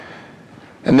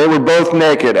And they were both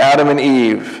naked, Adam and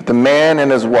Eve, the man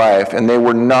and his wife, and they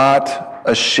were not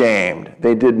ashamed.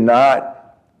 They did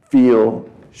not feel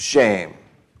shame.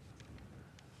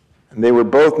 And they were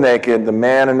both naked, the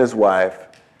man and his wife,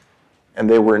 and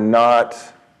they were not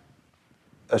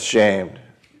ashamed.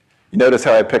 You notice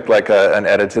how I picked like an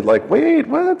edited, like, wait,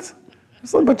 what?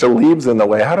 There's a bunch of leaves in the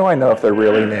way. How do I know if they're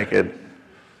really naked?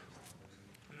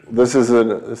 This is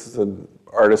an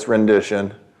artist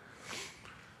rendition.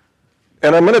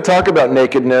 And I'm going to talk about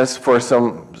nakedness for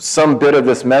some bit of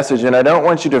this message, and I don't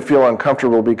want you to feel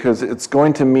uncomfortable because it's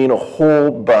going to mean a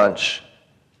whole bunch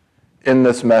in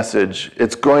this message.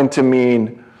 It's going to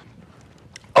mean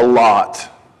a lot.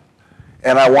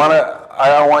 And I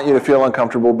don't want you to feel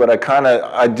uncomfortable, but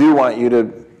I do want you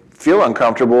to feel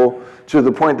uncomfortable to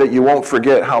the point that you won't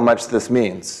forget how much this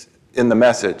means in the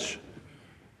message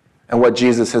and what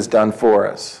Jesus has done for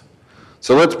us.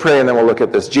 So let's pray and then we'll look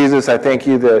at this. Jesus, I thank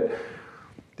you that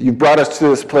you've brought us to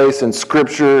this place in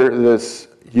Scripture, this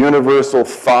universal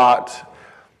thought,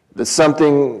 that's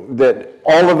something that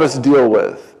all of us deal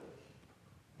with,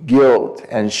 guilt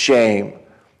and shame.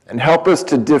 And help us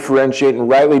to differentiate and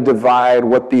rightly divide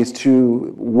what these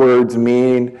two words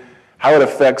mean, how it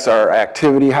affects our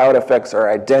activity, how it affects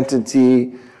our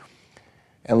identity.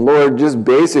 And Lord, just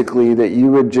basically that you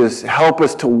would just help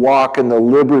us to walk in the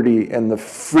liberty and the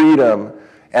freedom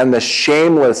and the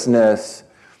shamelessness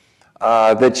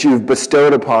that you've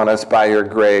bestowed upon us by your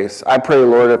grace. I pray,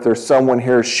 Lord, if there's someone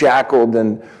here shackled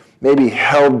and maybe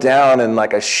held down in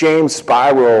like a shame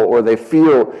spiral, or they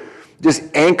feel just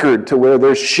anchored to where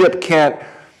their ship can't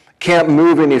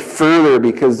move any further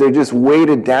because they're just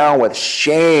weighted down with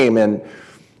shame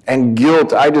and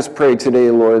guilt. I just pray today,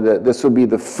 Lord, that this would be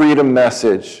the freedom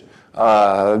message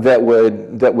that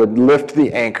would lift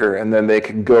the anchor, and then they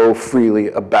could go freely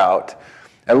about.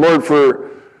 And Lord,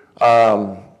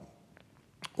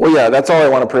 that's all I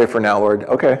want to pray for now, Lord.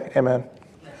 Okay, amen.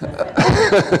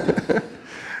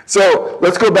 So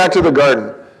let's go back to the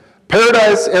garden.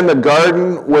 Paradise in the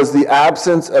garden was the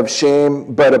absence of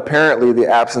shame, but apparently the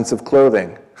absence of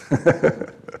clothing.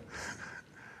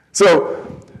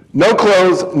 So, no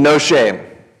clothes, no shame.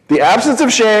 The absence of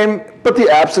shame, but the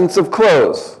absence of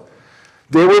clothes.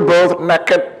 They were both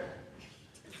naked,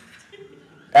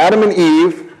 Adam and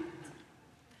Eve,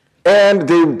 and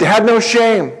they had no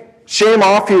shame. Shame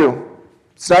off you.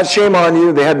 It's not shame on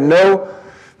you. They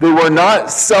were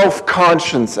not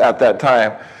self-conscious at that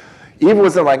time. Eve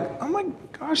wasn't like, oh my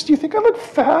gosh, do you think I look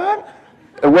fat?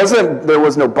 There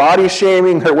was no body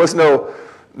shaming. There's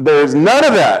none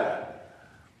of that.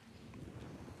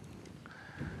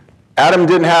 Adam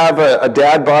didn't have a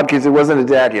dad bod because he wasn't a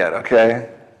dad yet,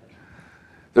 okay?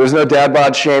 There was no dad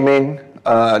bod shaming.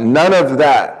 None of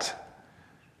that.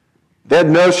 They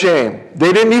had no shame.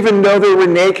 They didn't even know they were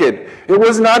naked. It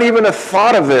was not even a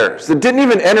thought of theirs. It didn't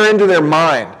even enter into their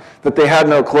mind that they had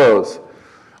no clothes.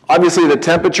 Obviously, the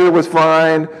temperature was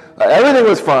fine. Everything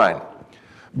was fine.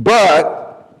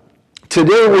 But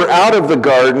today we're out of the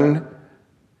garden.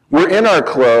 We're in our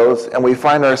clothes, and we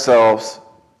find ourselves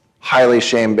highly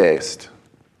shame-based.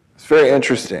 It's very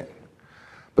interesting.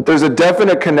 But there's a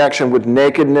definite connection with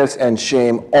nakedness and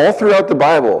shame all throughout the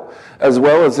Bible, as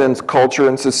well as in culture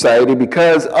and society,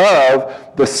 because of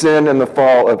the sin and the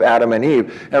fall of Adam and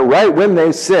Eve. And right when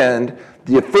they sinned,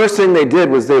 the first thing they did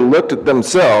was they looked at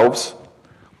themselves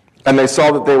and they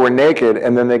saw that they were naked,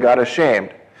 and then they got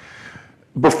ashamed.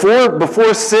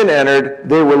 Before sin entered,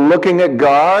 they were looking at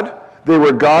God. They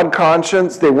were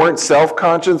God-conscious. They weren't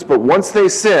self-conscious. But once they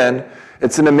sin,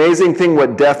 it's an amazing thing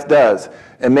what death does.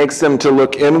 It makes them to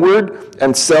look inward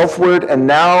and selfward, and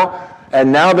now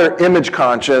they're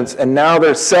image-conscious, and now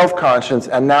they're self-conscious,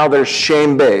 and now they're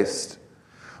shame-based.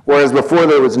 Whereas before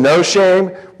there was no shame,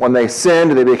 when they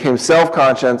sinned, they became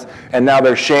self-conscious, and now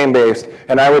they're shame-based.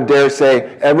 And I would dare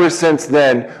say, ever since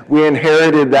then, we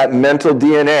inherited that mental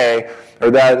DNA,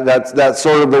 or that's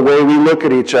sort of the way we look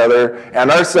at each other and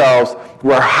ourselves.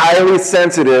 We're highly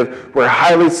sensitive, we're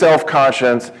highly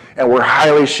self-conscious, and we're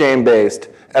highly shame-based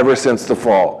ever since the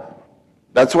fall.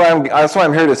 That's why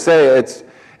I'm here to say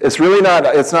it's really not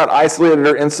isolated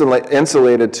or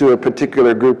insulated to a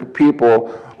particular group of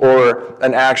people or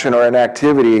an action or an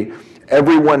activity.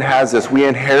 Everyone has this. We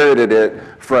inherited it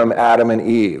from Adam and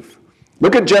Eve.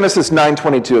 Look at Genesis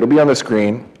 9:22. It'll be on the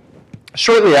screen.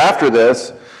 Shortly after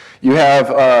this, you have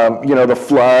the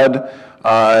flood,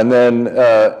 and then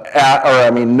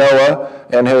Noah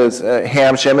and his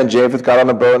Ham, Shem, and Japheth got on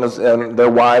the boat, and their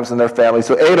wives and their families.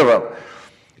 So 8 of them.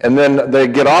 And then they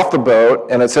get off the boat,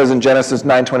 and it says in Genesis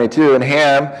 9:22, and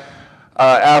Ham,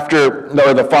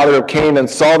 the father of Canaan,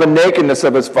 saw the nakedness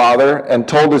of his father and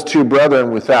told his 2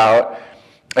 brethren without.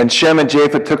 And Shem and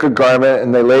Japheth took a garment,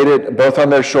 and they laid it both on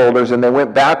their shoulders, and they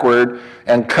went backward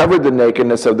and covered the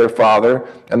nakedness of their father,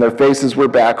 and their faces were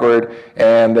backward,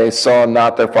 and they saw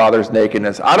not their father's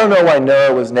nakedness. I don't know why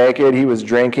Noah was naked. He was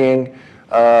drinking.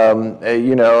 Whatever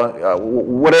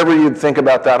you'd think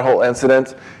about that whole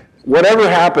incident. Whatever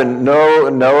happened,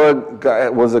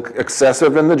 Noah was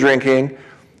excessive in the drinking.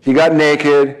 He got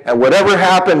naked, and whatever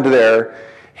happened there,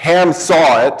 Ham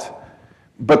saw it.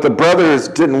 But the brothers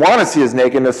didn't want to see his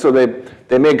nakedness, so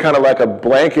they made kind of like a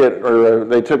blanket, or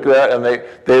they took that and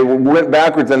they went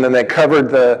backwards, and then they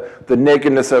covered the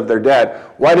nakedness of their dad.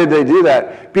 Why did they do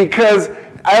that? Because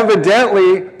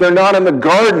evidently they're not in the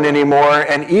garden anymore,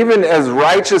 and even as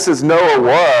righteous as Noah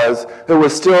was, it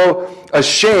was still a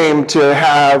shame to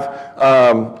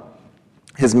have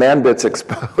his man bits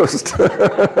exposed.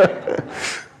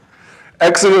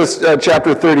 Exodus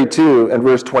chapter 32 and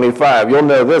verse 25. You'll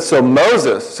know this. So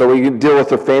Moses, so we deal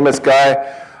with a famous guy.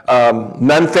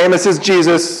 None famous as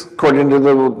Jesus, according to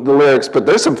the lyrics, but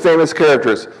there's some famous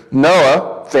characters.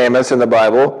 Noah, famous in the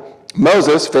Bible.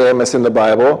 Moses, famous in the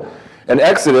Bible. And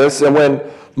Exodus, and when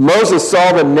Moses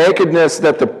saw the nakedness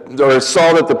saw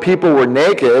that the people were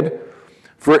naked,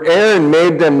 for Aaron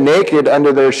made them naked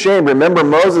under their shame. Remember,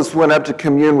 Moses went up to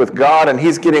commune with God, and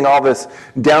he's getting all this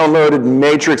downloaded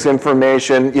matrix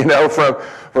information, to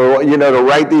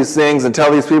write these things and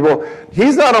tell these people.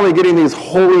 He's not only getting these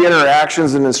holy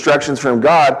interactions and instructions from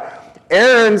God,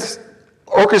 Aaron's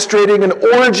orchestrating an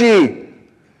orgy.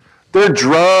 They're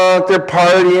drunk, they're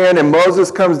partying, and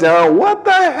Moses comes down, what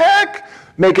the heck?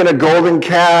 Making a golden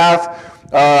calf,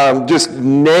 just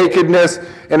nakedness.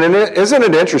 And isn't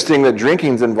it interesting that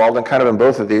drinking's involved in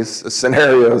both of these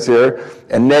scenarios here,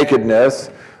 and nakedness.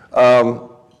 And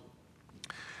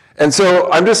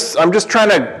so I'm just trying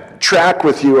to track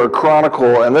with you or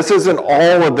chronicle, and this isn't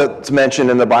all of that's mentioned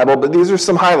in the Bible, but these are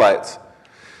some highlights.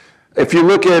 If you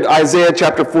look at Isaiah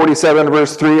chapter 47,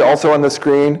 verse 3, also on the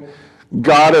screen,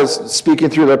 God is speaking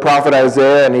through the prophet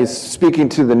Isaiah, and he's speaking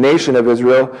to the nation of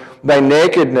Israel. Thy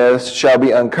nakedness shall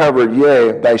be uncovered,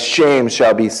 yea, thy shame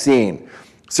shall be seen.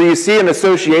 So you see an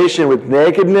association with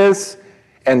nakedness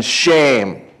and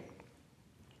shame.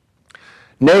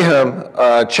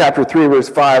 Nahum chapter 3, verse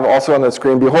 5, also on the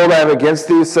screen. Behold, I am against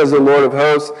thee, says the Lord of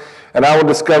hosts, and I will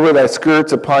discover thy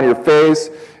skirts upon your face,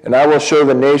 and I will show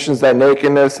the nations thy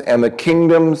nakedness, and the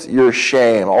kingdoms your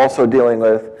shame. Also dealing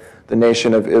with the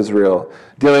nation of Israel.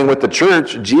 Dealing with the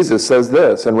church, Jesus says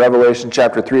this in Revelation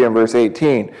chapter 3 and verse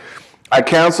 18. I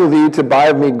counsel thee to buy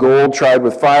of me gold tried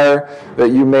with fire, that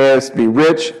you mayest be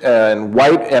rich, and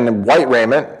white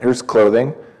raiment. Here's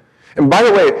clothing. And by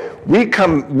the way,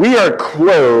 we are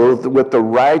clothed with the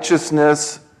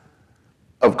righteousness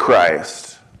of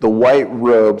Christ, the white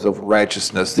robes of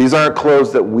righteousness. These aren't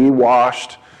clothes that we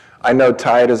washed. I know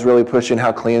Tide is really pushing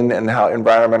how clean and how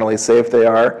environmentally safe they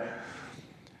are,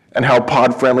 and how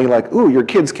pod-friendly, your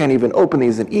kids can't even open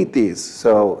these and eat these.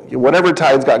 So whatever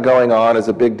Tide's got going on is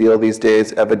a big deal these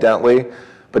days, evidently.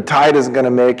 But Tide isn't going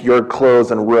to make your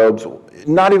clothes and robes,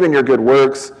 not even your good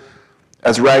works,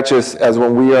 as righteous as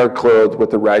when we are clothed with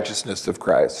the righteousness of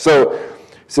Christ. So it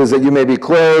says that you may be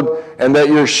clothed, and that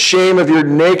your shame of your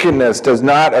nakedness does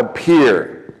not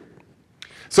appear.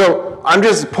 So I'm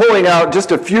just pulling out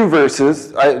just a few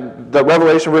verses. The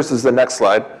Revelation verse is the next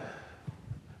slide.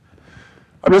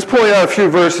 I'm just pulling out a few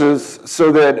verses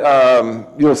so that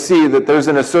you'll see that there's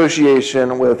an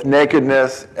association with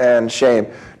nakedness and shame.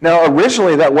 Now,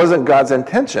 originally, that wasn't God's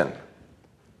intention.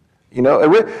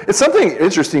 It's something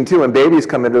interesting, too. When babies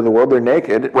come into the world, they're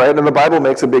naked, right? And the Bible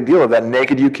makes a big deal of that.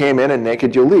 Naked you came in, and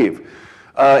naked you'll leave.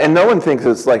 And no one thinks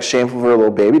it's shameful for a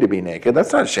little baby to be naked.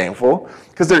 That's not shameful,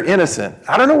 because they're innocent.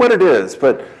 I don't know what it is,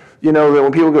 but,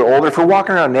 when people get older, if we're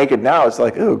walking around naked now, it's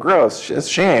like, ooh, gross, it's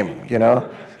shame,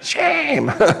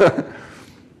 Shame.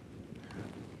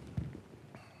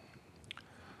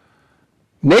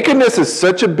 Nakedness is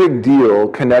such a big deal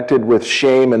connected with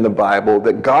shame in the Bible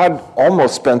that God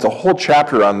almost spends a whole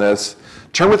chapter on this.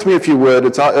 Turn with me if you would.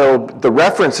 The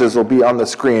references will be on the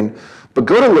screen. But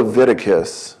go to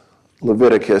Leviticus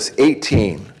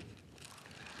 18.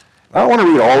 I don't want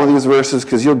to read all of these verses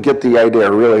because you'll get the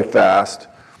idea really fast.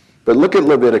 But look at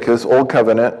Leviticus, Old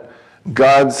Covenant.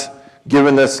 God's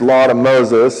given this law to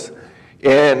Moses,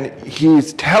 and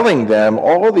he's telling them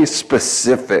all these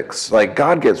specifics.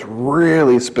 God gets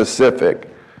really specific.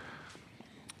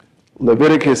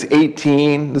 Leviticus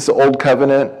 18, this is Old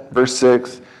Covenant, verse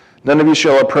 6. None of you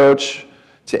shall approach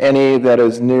to any that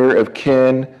is near of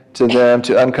kin to them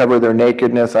to uncover their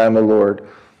nakedness. I am the Lord.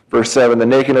 Verse 7, the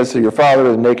nakedness of your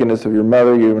father, the nakedness of your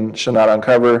mother, you shall not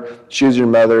uncover. Choose your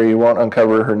mother, you won't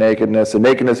uncover her nakedness. The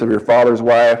nakedness of your father's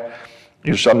wife,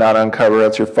 You shall not uncover.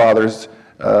 That's your father's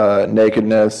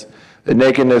nakedness. The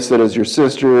nakedness that is your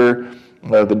sister,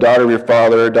 the daughter of your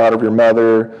father, daughter of your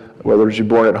mother, whether you're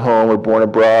born at home or born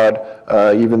abroad,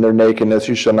 even their nakedness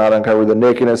you shall not uncover. The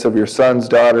nakedness of your son's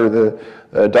daughter,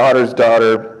 the daughter's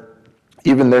daughter,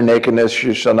 even their nakedness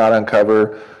you shall not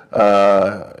uncover.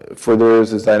 For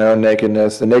theirs is thine own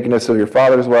nakedness, the nakedness of your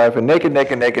father's wife, and naked. You're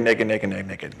going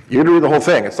to read the whole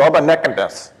thing. It's all about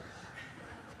nakedness.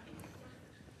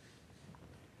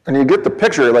 And you get the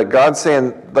picture, like God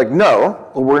saying, like, no,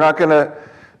 we're not going to,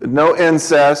 no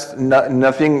incest,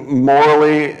 nothing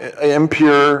morally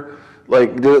impure.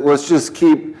 Like, let's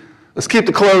keep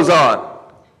the clothes on.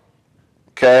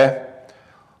 Okay?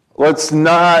 Let's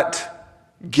not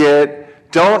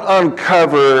don't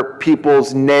uncover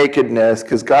people's nakedness,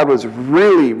 because God was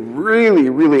really, really,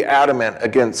 really adamant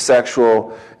against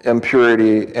sexual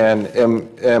impurity and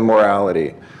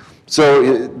immorality.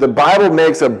 So the Bible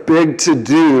makes a big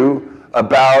to-do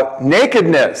about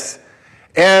nakedness.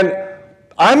 And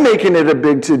I'm making it a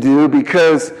big to-do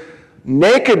because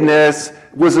nakedness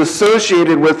was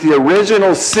associated with the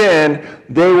original sin.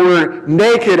 They were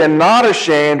naked and not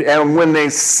ashamed, and when they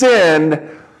sinned,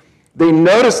 they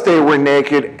noticed they were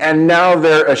naked, and now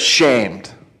they're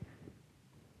ashamed.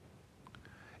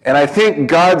 And I think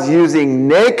God's using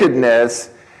nakedness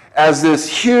as this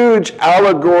huge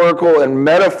allegorical and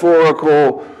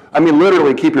metaphorical,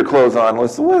 literally keep your clothes on.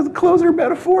 Clothes are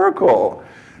metaphorical.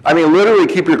 Literally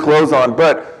keep your clothes on.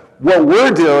 But what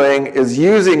we're doing is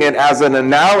using it as an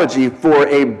analogy for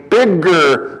a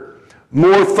bigger,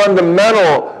 more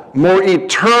fundamental, more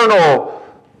eternal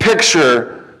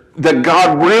picture that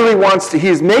God really wants to.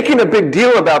 He's making a big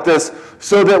deal about this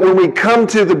so that when we come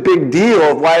to the big deal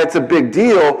of why it's a big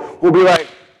deal, we'll be like,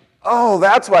 oh,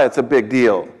 that's why it's a big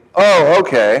deal. Oh,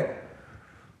 okay.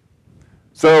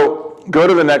 So go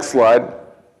to the next slide.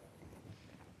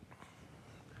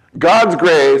 God's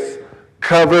grace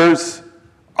covers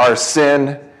our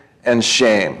sin and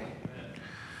shame.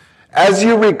 As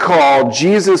you recall,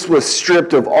 Jesus was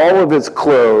stripped of all of his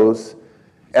clothes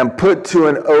and put to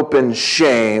an open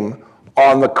shame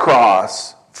on the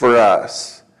cross for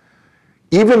us.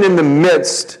 Even in the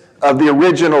midst of the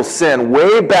original sin,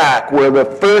 way back where the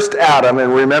first Adam,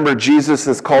 and remember Jesus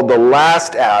is called the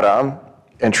last Adam,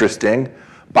 interesting,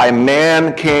 by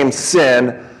man came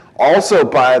sin, also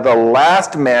by the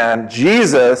last man,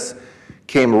 Jesus,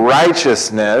 came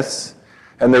righteousness.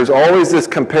 And there's always this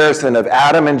comparison of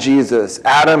Adam and Jesus,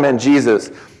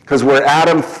 because where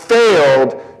Adam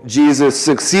failed, Jesus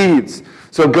succeeds.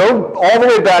 So go all the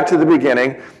way back to the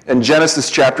beginning in Genesis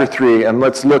chapter 3, and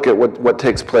let's look at what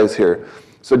takes place here.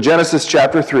 So Genesis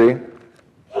chapter 3,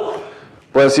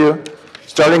 bless you,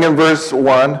 starting in verse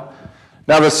 1.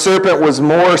 Now the serpent was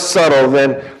more subtle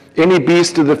than any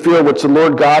beast of the field which the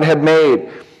Lord God had made.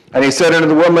 And he said unto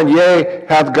the woman, Yea,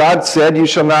 hath God said, You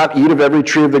shall not eat of every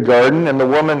tree of the garden? And the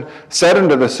woman said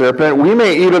unto the serpent, We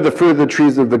may eat of the fruit of the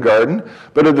trees of the garden,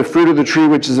 but of the fruit of the tree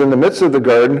which is in the midst of the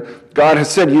garden, God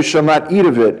has said, You shall not eat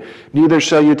of it, neither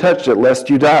shall you touch it, lest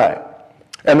you die.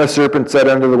 And the serpent said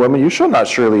unto the woman, You shall not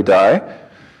surely die.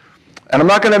 And I'm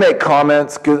not going to make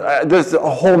comments, because there's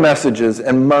whole messages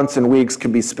and months and weeks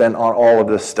could be spent on all of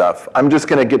this stuff. I'm just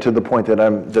going to get to the point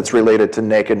that's related to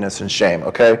nakedness and shame,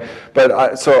 okay?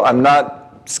 But so I'm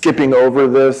not skipping over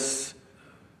this.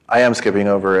 I am skipping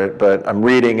over it, but I'm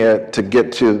reading it to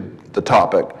get to the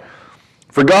topic.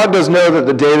 For God does know that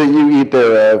the day that you eat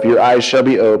thereof, your eyes shall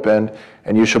be opened,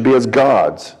 and you shall be as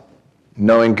gods,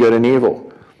 knowing good and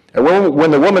evil. And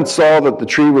when the woman saw that the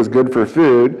tree was good for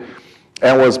food,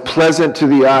 and was pleasant to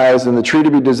the eyes, and the tree to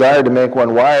be desired to make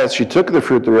one wise, she took the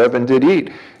fruit thereof and did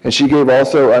eat. And she gave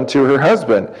also unto her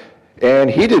husband, and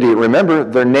he did eat. Remember,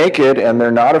 they're naked and they're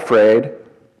not afraid.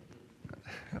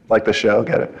 Like the show,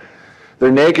 get it? They're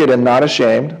naked and not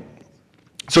ashamed.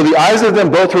 So the eyes of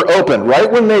them both were open.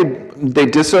 Right when they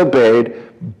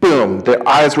disobeyed, boom, their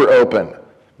eyes were open.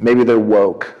 Maybe they're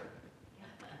woke.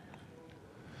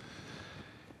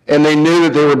 And they knew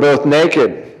that they were both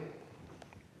naked.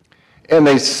 And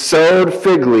they sewed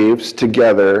fig leaves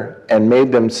together and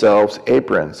made themselves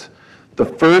aprons. The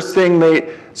first thing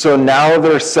so now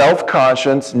they're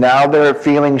self-conscious, now they're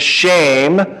feeling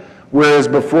shame, whereas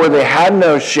before they had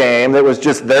no shame. It was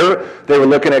just they were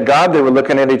looking at God, they were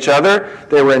looking at each other,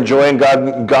 they were enjoying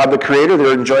God the Creator, they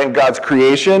were enjoying God's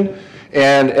creation,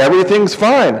 and everything's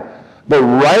fine. But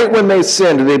right when they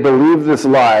sinned, they believed this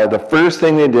lie. The first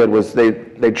thing they did was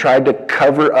they tried to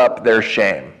cover up their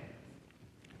shame.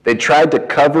 They tried to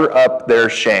cover up their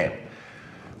shame.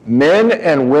 Men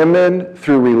and women,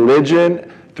 through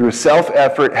religion, through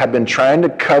self-effort, have been trying to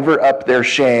cover up their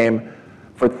shame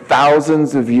for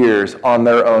thousands of years on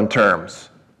their own terms.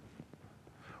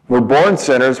 We're born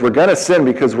sinners. We're going to sin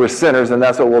because we're sinners, and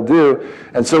that's what we'll do.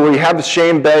 And so we have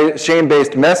shame-based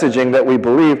messaging that we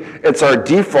believe. It's our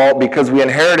default because we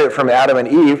inherited it from Adam and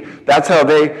Eve. That's how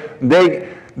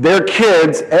their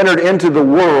kids entered into the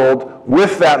world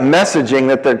with that messaging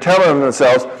that they're telling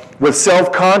themselves, with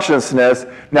self-consciousness.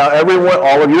 Now everyone,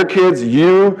 all of your kids,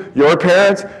 you, your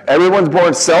parents, everyone's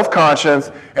born self-conscious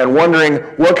and wondering,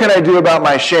 what can I do about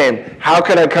my shame? How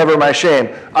can I cover my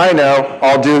shame? I know,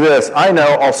 I'll do this. I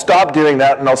know, I'll stop doing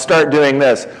that and I'll start doing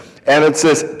this. And it's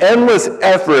this endless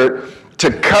effort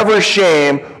to cover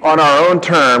shame on our own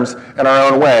terms and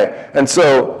our own way. And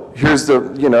so here's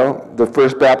the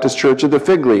First Baptist Church of the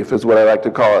Fig Leaf is what I like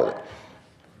to call it.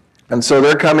 And so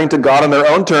they're coming to God on their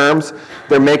own terms.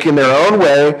 They're making their own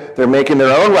way. They're making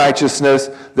their own righteousness.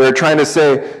 They're trying to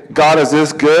say, God, is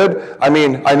this good? I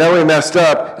mean, I know we messed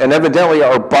up, and evidently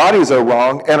our bodies are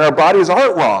wrong, and our bodies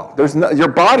aren't wrong. Your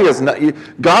body is not.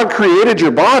 God created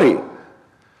your body.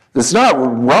 It's not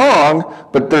wrong,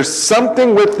 but there's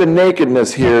something with the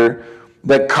nakedness here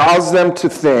that caused them to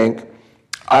think,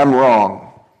 I'm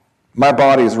wrong. My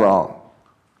body's wrong.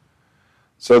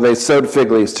 So they sewed fig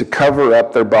leaves to cover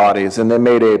up their bodies, and they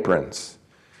made aprons.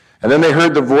 And then they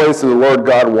heard the voice of the Lord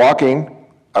God walking.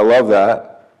 I love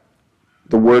that.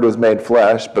 The Word was made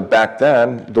flesh, but back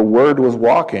then, the Word was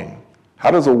walking. How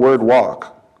does a word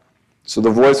walk? So the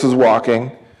voice was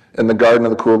walking in the garden in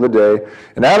the cool of the day.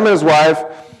 And Adam and his wife,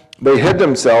 they hid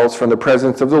themselves from the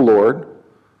presence of the Lord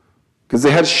because they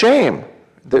had shame.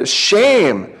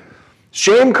 Shame.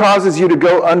 Shame causes you to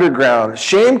go underground.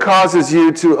 Shame causes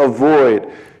you to avoid.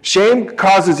 Shame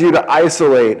causes you to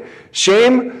isolate.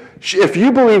 Shame, if you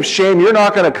believe shame, you're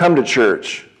not going to come to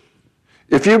church.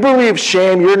 If you believe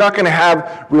shame, you're not going to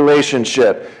have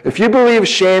relationship. If you believe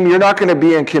shame, you're not going to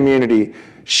be in community.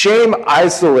 Shame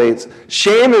isolates.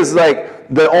 Shame is like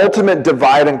the ultimate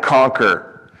divide and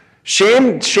conquer.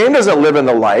 Shame doesn't live in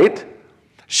the light.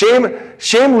 Shame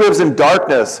lives in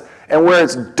darkness. And where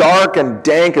it's dark and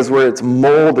dank is where it's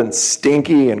mold and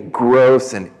stinky and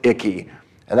gross and icky.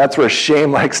 And that's where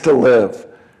shame likes to live.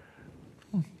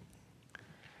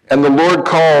 And the Lord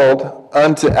called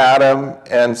unto Adam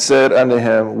and said unto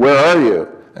him, where are you?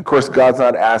 And of course, God's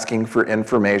not asking for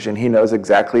information. He knows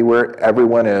exactly where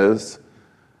everyone is.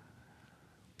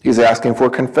 He's asking for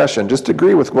confession. Just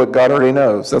agree with what God already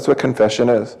knows. That's what confession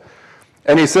is.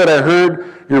 And he said, I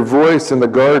heard your voice in the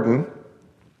garden,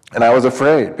 and I was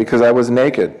afraid because I was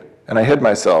naked, and I hid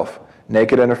myself,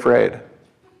 naked and afraid.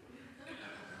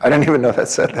 I didn't even know that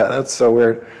said that. That's so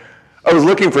weird. I was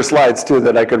looking for slides, too,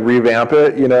 that I could revamp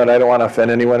it, and I don't want to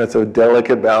offend anyone. It's a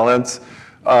delicate balance.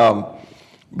 But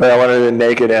I wanted it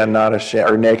naked and not ashamed,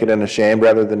 or naked and ashamed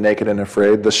rather than naked and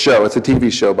afraid. The show, it's a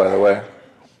TV show, by the way.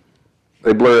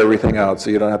 They blur everything out, so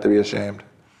you don't have to be ashamed.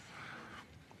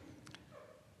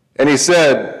 And he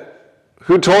said,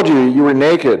 who told you you were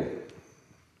naked?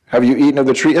 Have you eaten of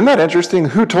the tree? Isn't that interesting?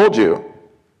 Who told you?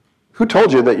 Who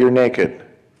told you that you're naked?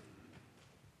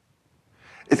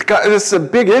 It's a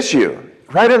big issue.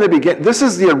 Right in the beginning, this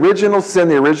is the original sin,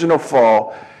 the original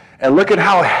fall. And look at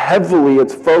how heavily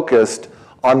it's focused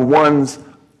on one's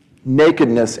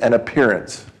nakedness and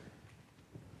appearance.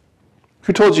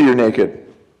 Who told you you're naked?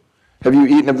 Have you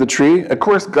eaten of the tree? Of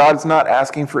course, God's not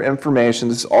asking for information.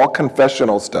 This is all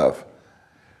confessional stuff.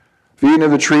 Have you eaten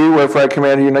of the tree wherefore I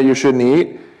commanded you that you shouldn't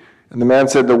eat? And the man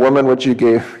said, the woman which you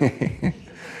gave me,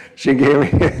 she gave me.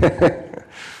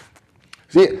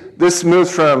 See, this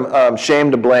moves from shame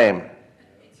to blame,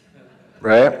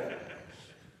 right?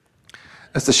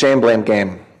 It's the shame-blame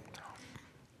game.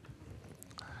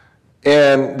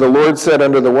 And the Lord said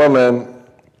unto the woman,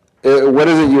 what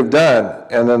is it you've done?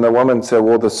 And then the woman said,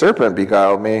 well, the serpent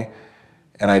beguiled me,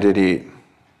 and I did eat.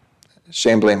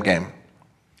 Shame-blame game.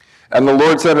 And the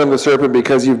Lord said unto the serpent,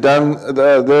 because you've done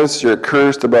this, you're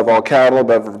cursed above all cattle,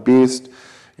 above beasts.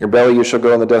 Your belly you shall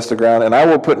go in the dust of the ground. And I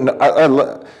will put,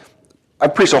 I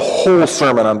preached a whole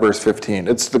sermon on verse 15.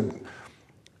 It's the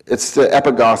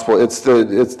epigospel.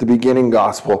 It's the beginning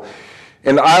gospel.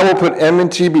 And I will put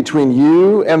enmity between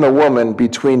you and the woman,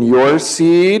 between your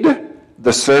seed,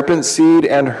 the serpent's seed,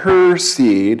 and her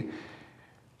seed.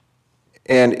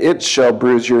 And it shall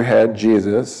bruise your head,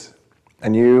 Jesus,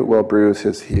 and you will bruise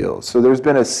his heel. So there's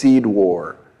been a seed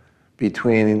war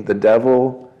between the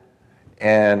devil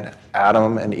and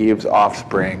Adam and Eve's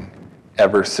offspring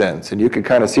ever since. And you can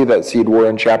kind of see that seed war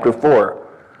in chapter 4.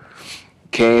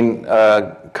 Cain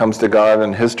comes to God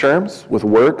on his terms with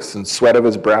works and sweat of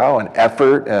his brow and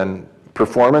effort and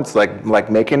performance, like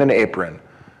making an apron.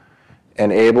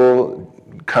 And Abel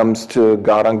comes to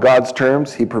God on God's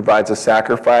terms. He provides a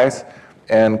sacrifice,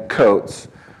 and coats,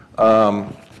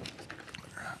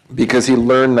 because he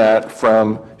learned that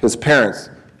from his parents.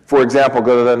 For example,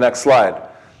 go to the next slide.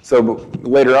 So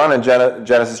later on in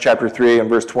Genesis chapter 3 and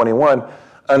verse 21,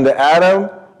 unto Adam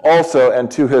also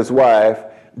and to his wife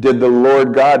did the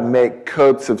Lord God make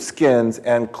coats of skins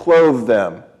and clothe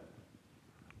them.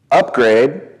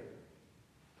 Upgrade.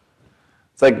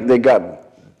 It's like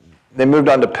they moved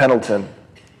on to Pendleton,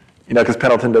 because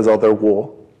Pendleton does all their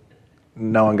wool.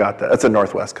 No one got that. That's a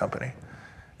Northwest company.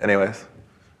 Anyways,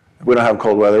 we don't have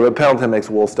cold weather, but Pendleton makes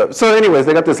wool stuff. So anyways,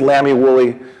 they got this lammy,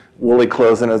 woolly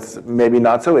clothes, and it's maybe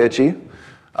not so itchy,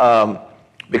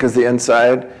 because the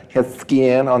inside has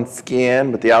skin on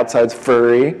skin, but the outside's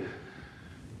furry.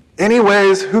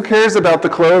 Anyways, who cares about the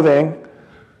clothing?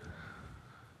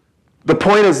 The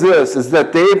point is this, is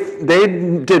that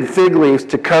they did fig leaves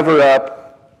to cover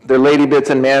up their lady bits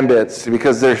and man bits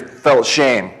because they felt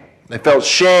shame. They felt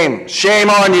shame. Shame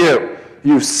on you.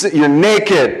 You're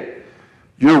naked.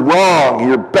 You're wrong.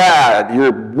 You're bad.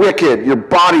 You're wicked. Your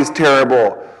body's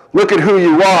terrible. Look at who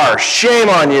you are. Shame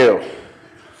on you.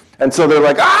 And so they're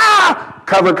like,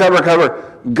 cover, cover,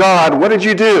 cover. God, what did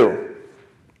you do?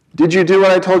 Did you do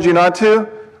what I told you not to?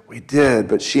 We did,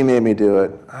 but she made me do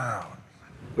it. Oh,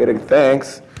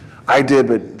 thanks. I did,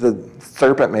 but the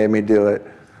serpent made me do it.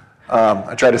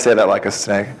 I tried to say that like a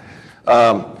snake.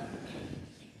 And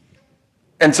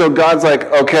so God's like,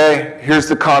 okay, here's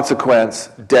the consequence,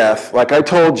 death. Like I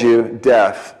told you,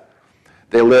 death.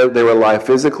 They were alive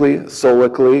physically,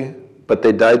 soulically, but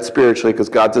they died spiritually because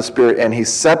God's a spirit, and he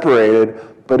separated,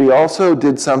 but he also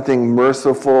did something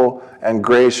merciful and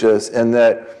gracious in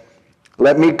that,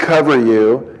 let me cover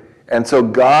you. And so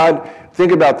God,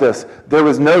 think about this, there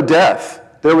was no death.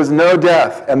 There was no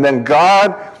death. And then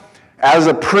God, as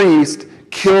a priest,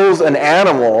 kills an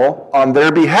animal on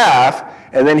their behalf,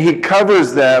 and then he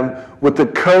covers them with the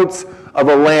coats of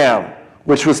a lamb,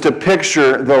 which was to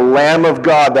picture the Lamb of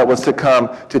God that was to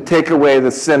come to take away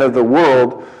the sin of the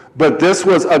world. But this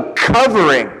was a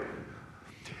covering.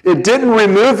 It didn't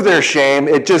remove their shame,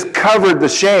 it just covered the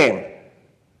shame.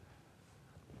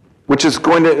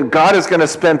 God is going to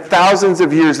spend thousands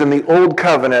of years in the old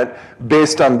covenant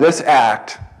based on this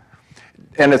act,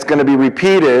 and it's going to be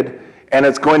repeated, and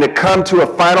it's going to come to a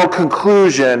final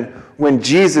conclusion when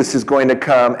Jesus is going to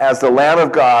come as the Lamb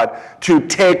of God to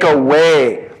take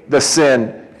away the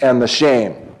sin and the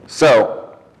shame.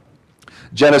 So,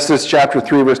 Genesis chapter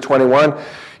 3, verse 21,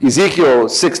 Ezekiel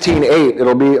 16:8,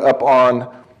 it'll be up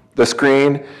on the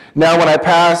screen. Now when I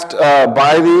passed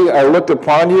by thee, I looked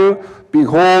upon you,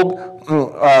 behold,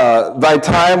 thy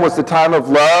time was the time of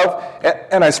love,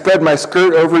 and I spread my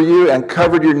skirt over you and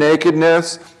covered your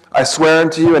nakedness. I swear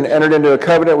unto you and entered into a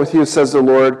covenant with you, says the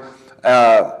Lord,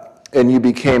 and you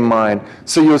became mine.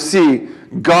 So you'll see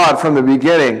God from the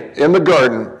beginning in the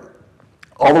garden,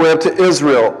 all the way up to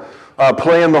Israel,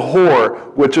 playing the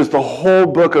whore, which is the whole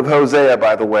book of Hosea,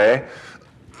 by the way.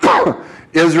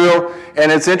 Israel, and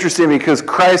it's interesting because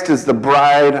Christ is the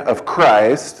bride of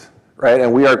Christ, right?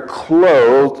 And we are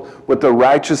clothed with the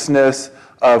righteousness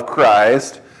of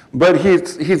Christ. But he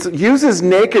uses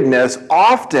nakedness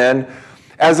often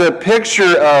as a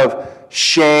picture of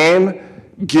shame,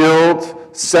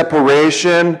 guilt,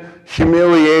 separation,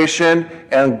 humiliation,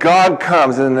 and God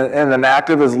comes in an act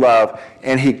of his love,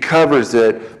 and he covers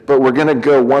it. But we're going to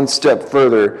go one step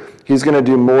further. He's going to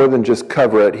do more than just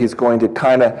cover it. He's going to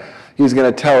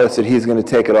tell us that he's going to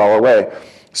take it all away.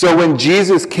 So when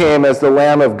Jesus came as the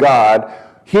Lamb of God,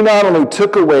 he not only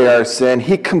took away our sin,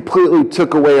 he completely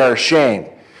took away our shame.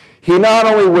 He not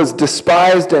only was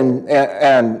despised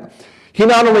and he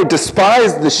not only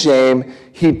despised the shame,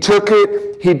 he took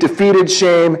it, he defeated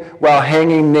shame while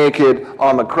hanging naked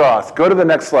on the cross. Go to the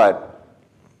next slide.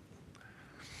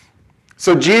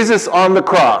 So Jesus on the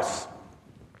cross.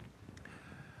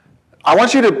 I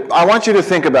want you to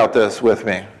think about this with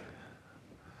me.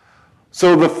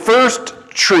 So the first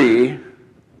tree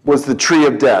was the tree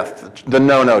of death, the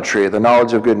no-no tree, the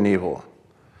knowledge of good and evil.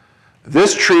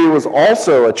 This tree was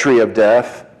also a tree of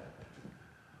death,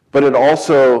 but it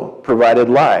also provided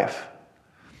life.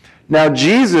 Now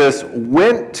Jesus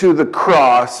went to the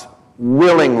cross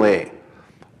willingly.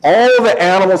 All the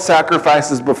animal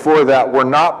sacrifices before that were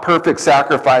not perfect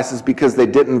sacrifices because they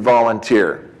didn't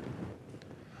volunteer.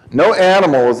 No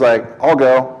animal was like, I'll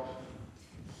go.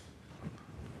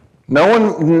 No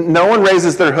one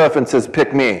raises their hoof and says,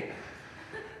 pick me.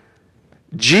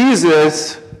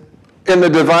 Jesus, in the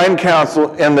divine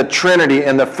council, in the Trinity,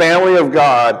 in the family of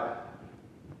God,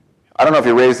 I don't know if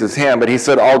he raised his hand, but he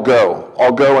said, I'll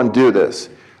go and do this.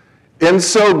 In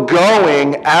so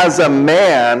going, as a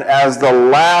man, as the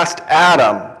last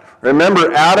Adam,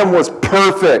 Remember, Adam was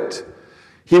perfect.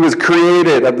 He was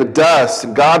created of the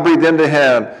dust. God breathed into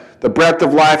him the breath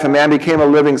of life, and man became a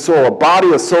living soul, a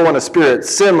body, a soul, and a spirit,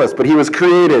 sinless, but he was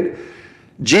created.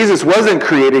 Jesus wasn't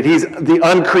created. He's the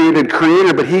uncreated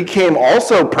creator, but he came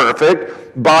also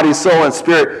perfect, body, soul, and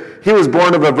spirit. He was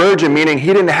born of a virgin, meaning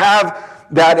he didn't have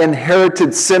that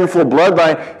inherited sinful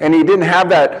bloodline, and he didn't have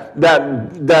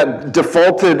that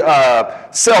defaulted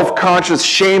self-conscious,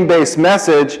 shame-based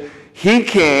message. He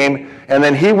came, and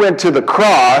then he went to the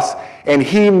cross, and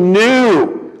he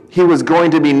knew he was going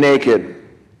to be naked.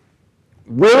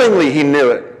 Willingly, he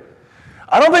knew it.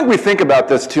 I don't think we think about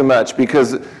this too much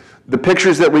because the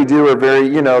pictures that we do are very,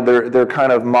 they're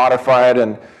kind of modified,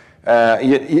 and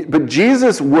but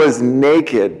Jesus was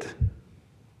naked.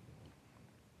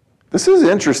 This is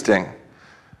interesting.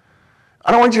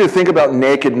 I don't want you to think about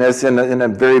nakedness in a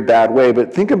very bad way,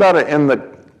 but think about it in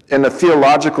the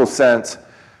theological sense.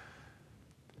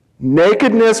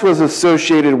 Nakedness was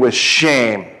associated with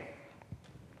shame.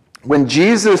 When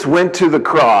Jesus went to the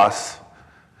cross,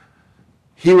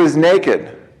 he was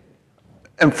naked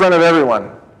in front of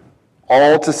everyone,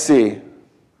 all to see.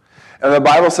 And the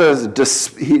Bible says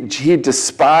he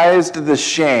despised the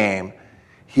shame.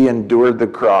 He endured the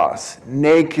cross,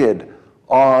 naked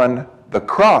on the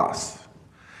cross.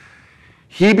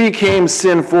 He became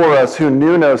sin for us who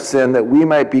knew no sin, that we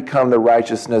might become the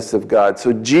righteousness of God.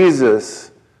 So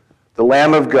Jesus, the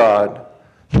Lamb of God,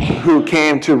 who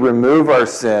came to remove our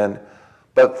sin,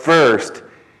 but first,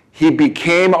 he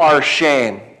became our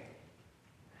shame.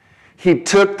 He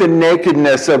took the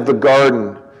nakedness of the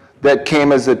garden that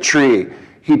came as a tree.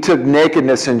 He took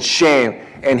nakedness and shame,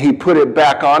 and he put it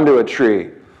back onto a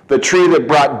tree. The tree that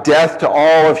brought death to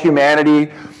all of humanity,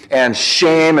 and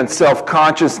shame and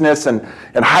self-consciousness and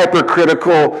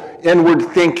hypercritical inward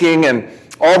thinking and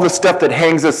all the stuff that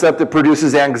hangs us up that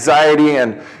produces anxiety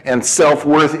and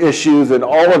self-worth issues and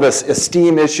all of us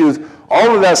esteem issues.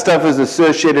 All of that stuff is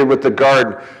associated with the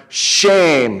garden.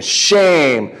 Shame,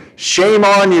 shame, shame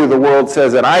on you, the world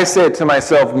says. And I say it to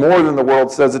myself more than the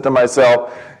world says it to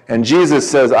myself. And Jesus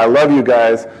says, I love you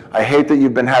guys. I hate that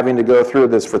you've been having to go through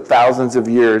this for thousands of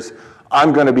years.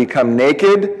 I'm going to become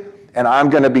naked, and I'm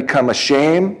going to become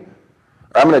ashamed.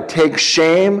 I'm going to take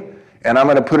shame, and I'm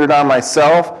going to put it on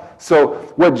myself. So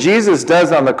what Jesus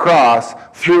does on the cross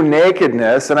through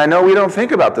nakedness, and I know we don't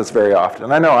think about this very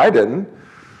often. I know I didn't.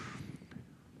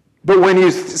 But when you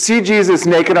see Jesus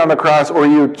naked on the cross, or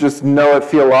you just know it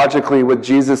theologically with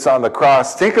Jesus on the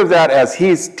cross, think of that as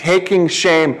he's taking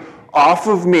shame off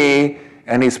of me,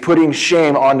 and he's putting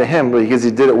shame onto him because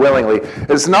he did it willingly.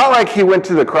 It's not like he went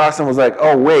to the cross and was like,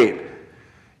 oh, wait,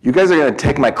 you guys are going to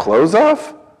take my clothes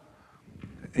off?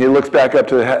 He looks back up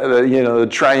to the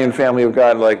triune family of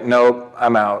God like, nope,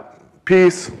 I'm out.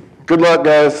 Peace. Good luck,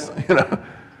 guys.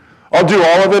 I'll do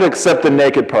all of it except the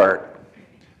naked part.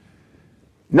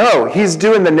 No, he's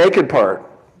doing the naked part.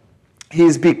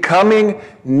 He's becoming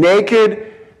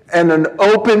naked and an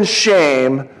open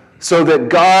shame so that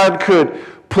God could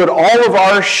put all of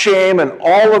our shame and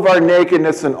all of our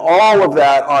nakedness and all of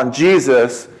that on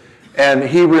Jesus, and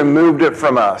he removed it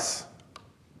from us.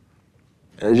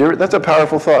 That's a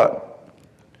powerful thought.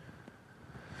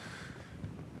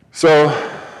 So,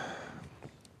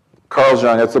 Carl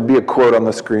Jung, that'll be a quote on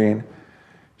the screen.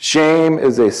 Shame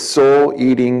is a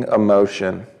soul-eating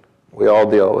emotion. We all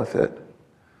deal with it.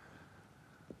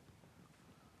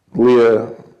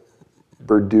 Leah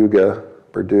Verdugo.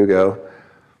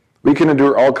 We can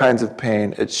endure all kinds of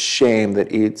pain. It's shame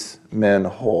that eats men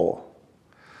whole.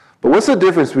 But what's the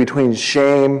difference between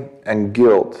shame and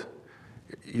guilt?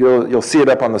 You'll see it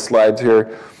up on the slides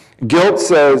here. Guilt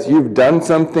says you've done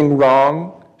something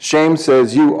wrong. Shame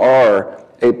says you are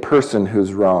a person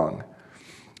who's wrong.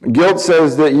 Guilt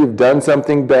says that you've done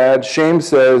something bad. Shame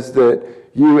says that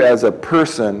you as a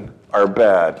person are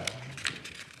bad.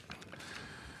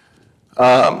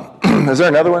 Is there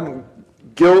another one?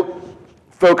 Guilt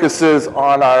focuses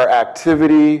on our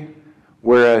activity,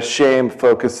 whereas shame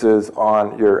focuses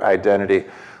on your identity.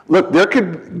 Look,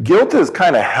 guilt is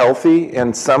kind of healthy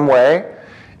in some way,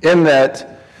 in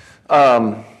that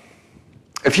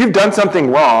if you've done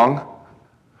something wrong,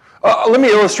 let me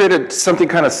illustrate it something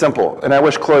kind of simple, and I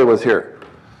wish Chloe was here.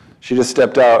 She just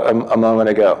stepped out a moment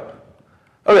ago.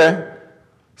 Okay,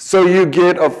 so you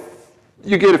get a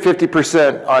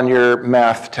 50% on your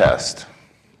math test.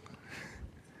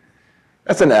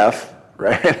 That's an F,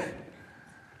 right?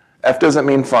 F doesn't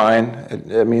mean fine.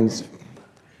 It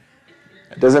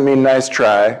doesn't mean nice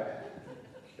try.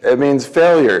 It means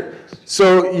failure.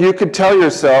 So you could tell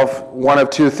yourself one of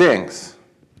two things.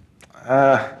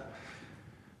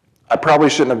 I I probably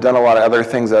shouldn't have done a lot of other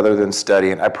things other than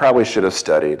studying. I probably should have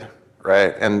studied,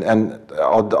 right? And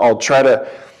I'll try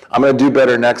to, I'm going to do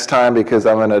better next time because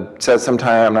I'm going to set some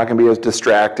time. I'm not going to be as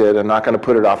distracted. I'm not going to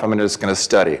put it off. I'm just going to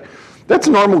study. That's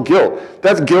normal guilt.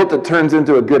 That's guilt that turns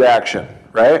into a good action,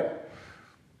 right?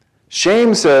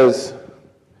 Shame says,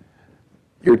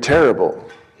 you're terrible.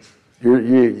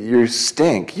 You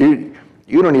stink. You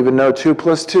don't even know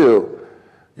 2 + 2.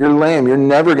 You're lame. You're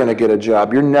never going to get a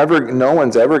job. No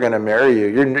one's ever going to marry you.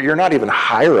 You're not even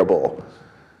hireable.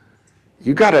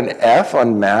 You got an F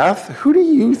on math? Who do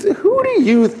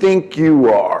you think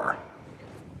you are?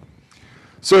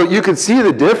 So you can see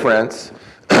the difference.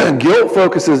 Guilt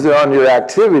focuses on your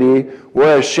activity,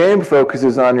 whereas shame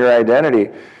focuses on your identity.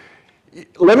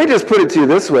 Let me just put it to you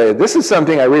this way. This is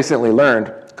something I recently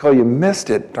learned. Cole, you missed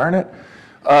it, darn it.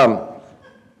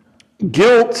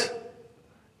 Guilt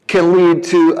can lead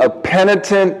to a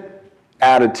penitent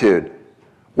attitude.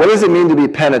 What does it mean to be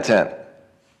penitent?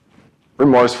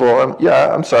 Remorseful.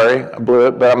 I'm sorry, I blew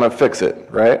it, but I'm going to fix it,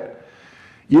 right?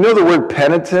 You know the word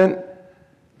penitent,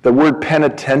 the word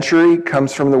penitentiary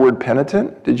comes from the word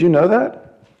penitent? Did you know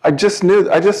that?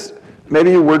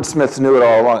 Maybe you wordsmiths knew it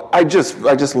all along. I just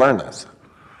learned this.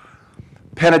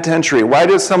 Penitentiary. Why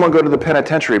does someone go to the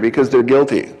penitentiary? Because they're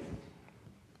guilty,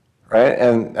 right?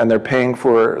 And they're paying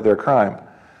for their crime.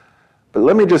 But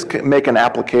let me just make an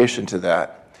application to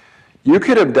that. You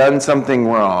could have done something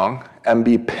wrong and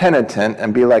be penitent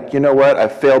and be like, you know what, I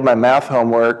failed my math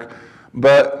homework,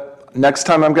 but next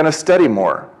time I'm going to study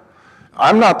more.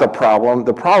 I'm not the problem.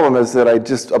 The problem is that I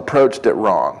just approached it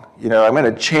wrong. I'm going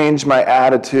to change my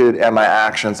attitude and my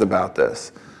actions about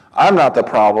this. I'm not the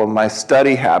problem. My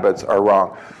study habits are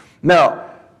wrong.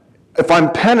 Now, if I'm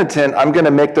penitent, I'm going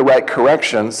to make the right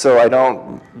corrections so I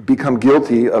don't become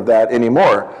guilty of that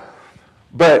anymore.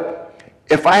 But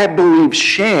if I believe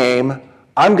shame,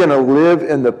 I'm going to live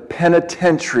in the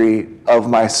penitentiary of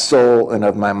my soul and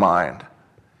of my mind.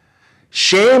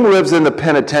 Shame lives in the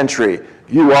penitentiary.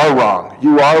 You are wrong.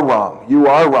 You are wrong. You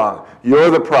are wrong.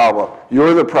 You're the problem.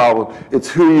 You're the problem. It's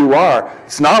who you are.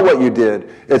 It's not what you did.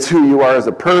 It's who you are as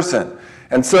a person.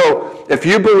 And so if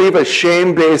you believe a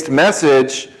shame-based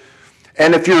message,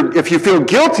 and if you feel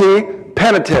guilty,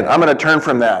 penitent, I'm going to turn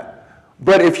from that.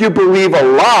 But if you believe a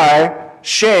lie,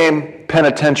 shame,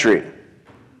 penitentiary.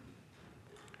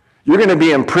 You're going to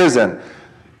be in prison.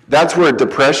 That's where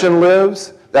depression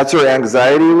lives. That's where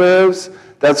anxiety lives.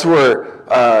 That's where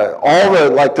all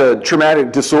the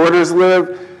traumatic disorders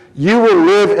live. You will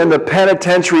live in the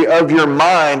penitentiary of your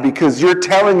mind because you're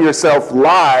telling yourself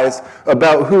lies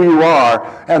about who you are.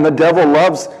 And the devil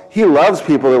loves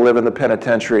people that live in the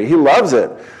penitentiary. He loves it.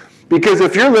 Because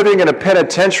if you're living in a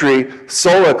penitentiary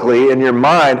solically in your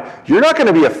mind, you're not going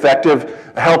to be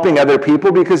effective helping other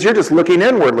people because you're just looking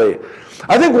inwardly.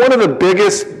 I think one of the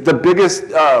biggest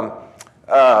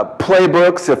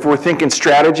playbooks, if we're thinking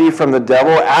strategy from the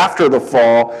devil after the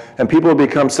fall and people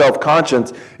become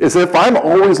self-conscious, is if I'm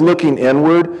always looking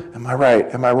inward, am I right?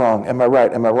 Am I wrong? Am I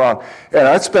right? Am I wrong? And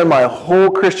I spend my whole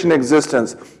Christian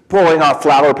existence pulling off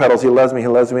flower petals. He loves me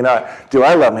not. Do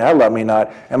I love me? I love me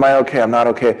not. Am I okay? I'm not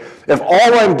okay. If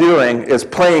all I'm doing is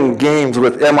playing games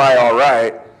with am I all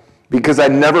right, because I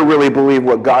never really believe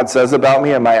what God says about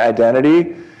me and my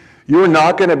identity, you're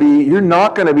not going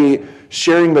to be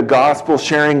sharing the gospel,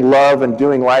 sharing love, and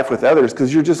doing life with others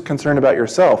because you're just concerned about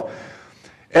yourself.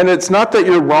 And it's not that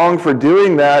you're wrong for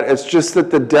doing that. It's just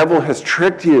that the devil has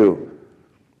tricked you.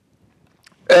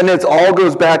 And it all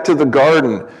goes back to the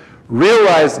garden.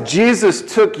 Realize Jesus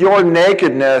took your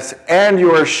nakedness and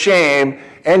your shame,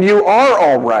 and you are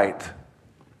all right.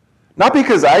 Not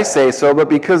because I say so, but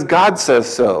because God says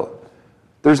so.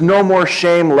 There's no more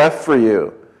shame left for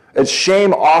you. It's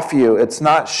shame off you. It's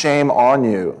not shame on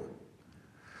you.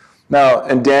 Now,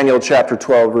 in Daniel chapter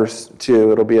 12, verse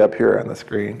 2, it'll be up here on the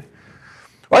screen.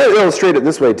 Well, I illustrate it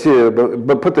this way too,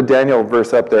 but put the Daniel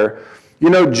verse up there.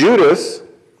 Judas,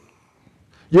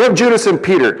 you have Judas and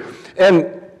Peter.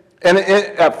 And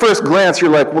at first glance, you're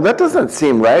like, well, that doesn't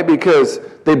seem right because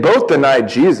they both denied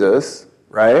Jesus,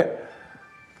 right?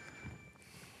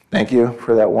 Thank you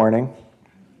for that warning.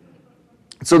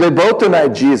 So they both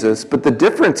denied Jesus, but the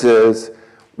difference is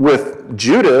with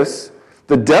Judas,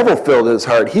 the devil filled his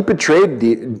heart. He betrayed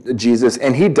Jesus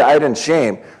and he died in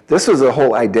shame. This was a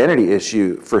whole identity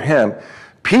issue for him.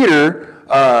 Peter,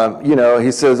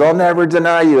 he says, I'll never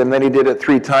deny you. And then he did it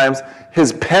 3 times.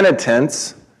 His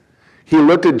penitence, he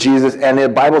looked at Jesus and the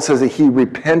Bible says that he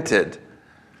repented.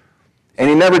 And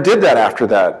he never did that after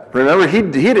that. Remember, he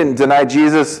didn't deny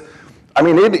Jesus. I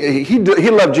mean, he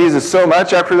loved Jesus so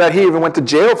much after that, he even went to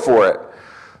jail for it.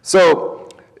 So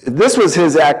this was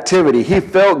his activity. He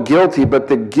felt guilty, but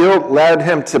the guilt led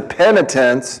him to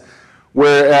penitence,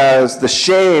 whereas the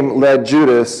shame led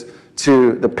Judas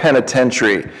to the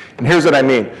penitentiary. And here's what I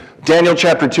mean. Daniel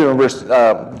chapter 12, verse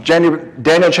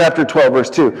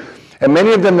 2. And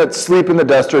many of them that sleep in the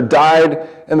dust or died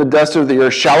in the dust of the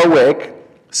earth shall awake,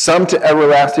 some to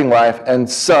everlasting life, and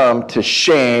some to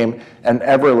shame and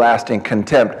everlasting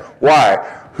contempt. Why?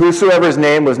 Whosoever's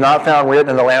name was not found written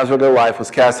in the Lamb's Book of Life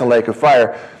was cast in the lake of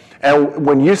fire. And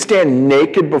when you stand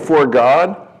naked before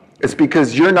God, it's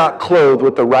because you're not clothed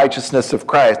with the righteousness of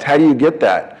Christ. How do you get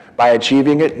that? By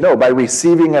achieving it? No, by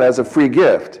receiving it as a free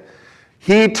gift.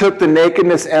 He took the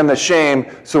nakedness and the shame,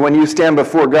 so when you stand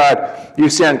before God, you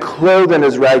stand clothed in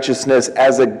his righteousness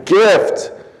as a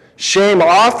gift. Shame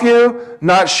off you,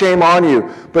 not shame on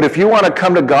you. But if you want to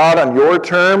come to God on your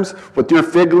terms, with your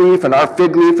fig leaf and our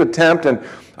fig leaf attempt, and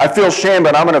I feel shame,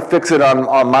 but I'm going to fix it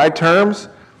on my terms,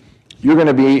 you're going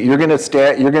to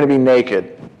be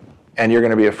naked, and you're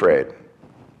going to be afraid.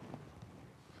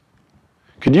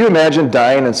 Could you imagine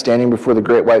dying and standing before the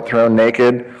great white throne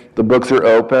naked? The books are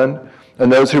open,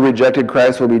 and those who rejected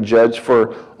Christ will be judged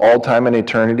for all time and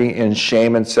eternity in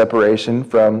shame and separation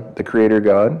from the Creator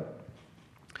God.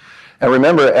 And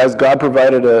remember, as God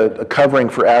provided a covering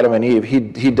for Adam and Eve, He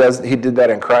did that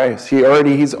in Christ.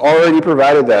 He's already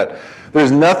provided that.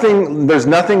 There's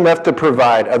nothing left to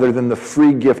provide other than the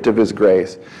free gift of His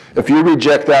grace. If you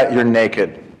reject that, you're naked.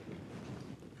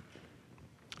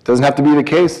 It doesn't have to be the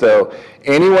case, though.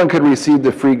 Anyone could receive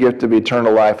the free gift of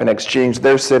eternal life and exchange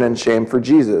their sin and shame for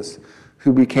Jesus,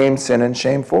 who became sin and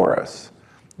shame for us.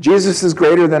 Jesus is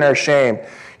greater than our shame.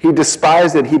 He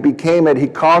despised it. He became it. He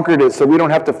conquered it so we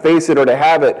don't have to face it or to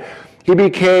have it. He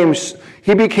became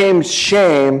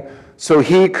shame so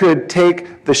He could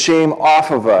take the shame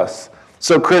off of us.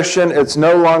 So Christian, it's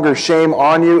no longer shame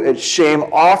on you. It's shame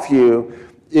off you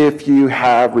if you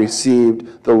have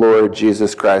received the Lord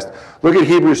Jesus Christ. Look at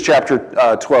Hebrews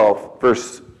chapter 12,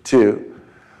 verse 2.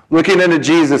 Looking into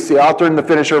Jesus, the author and the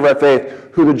finisher of our faith,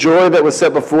 who the joy that was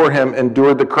set before Him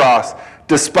endured the cross,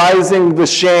 despising the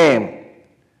shame,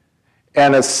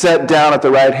 and is set down at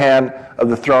the right hand of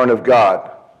the throne of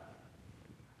God.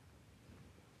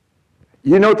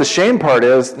 You know what the shame part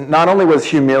is? Not only was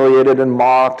humiliated and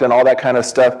mocked and all that kind of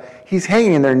stuff, He's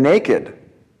hanging there naked,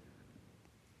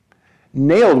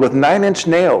 nailed with 9-inch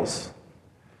nails,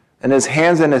 and His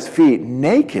hands and His feet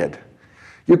naked.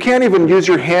 You can't even use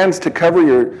your hands to cover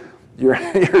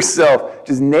yourself,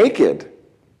 just naked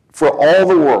for all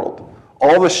the world,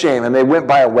 all the shame. And they went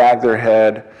by and wagged their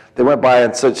head. They went by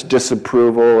in such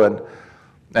disapproval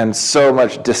and so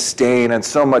much disdain and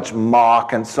so much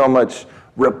mock and so much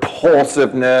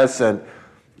repulsiveness. And,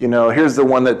 here's the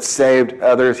one that saved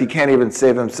others. He can't even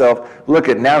save himself. Look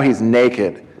at, now he's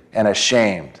naked and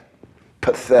ashamed.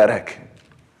 Pathetic.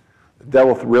 The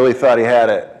devil really thought he had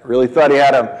it. Really thought he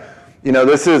had him.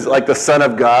 This is like the Son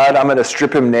of God. I'm going to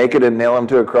strip Him naked and nail Him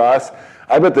to a cross.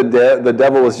 I bet the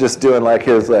devil was just doing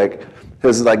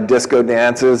his disco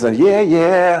dances and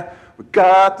yeah, we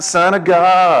got the Son of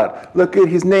God. Look at,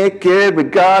 He's naked, we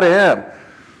got Him.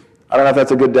 I don't know if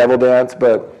that's a good devil dance,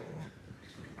 but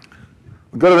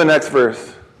go to the next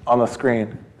verse on the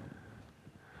screen.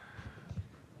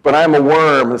 But I am a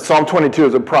worm. Psalm 22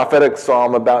 is a prophetic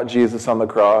psalm about Jesus on the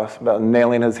cross, about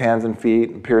nailing His hands and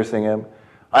feet and piercing Him.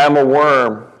 I am a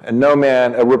worm, and no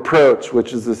man, a reproach,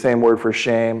 which is the same word for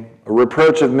shame, a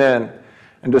reproach of men,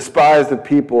 and despised of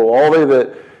people. All they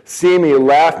that see me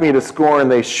laugh me to scorn.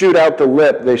 They shoot out the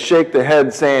lip. They shake the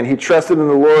head, saying, He trusted in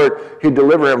the Lord. He'd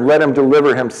deliver him. Let Him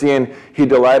deliver him, seeing He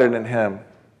delighted in him.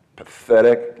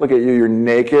 Pathetic. Look at you. You're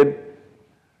naked.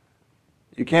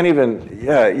 You can't even,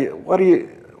 what are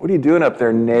you doing up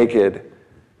there naked?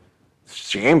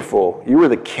 Shameful. You were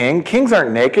the king. Kings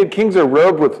aren't naked. Kings are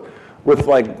robed with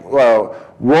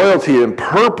royalty and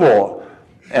purple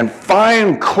and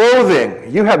fine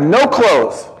clothing. You have no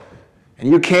clothes. And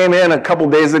you came in a couple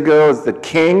days ago as the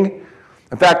king.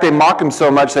 In fact, they mock Him so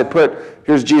much they put,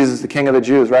 here's Jesus, the King of the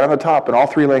Jews, right on the top in all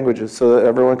 3 languages so that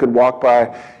everyone could walk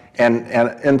by and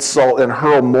insult and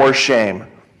hurl more shame.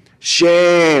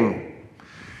 Shame.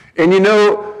 And in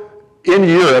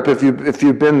Europe, if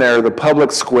you've been there, the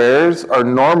public squares are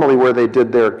normally where they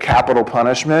did their capital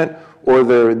punishment, or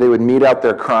they would mete out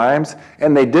their crimes,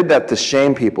 and they did that to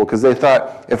shame people because they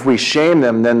thought if we shame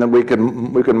them, then we could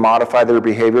modify their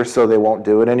behavior so they won't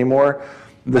do it anymore.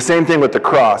 The same thing with the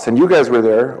cross, and you guys were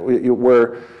there.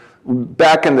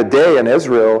 Back in the day in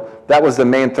Israel, that was the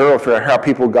main thoroughfare how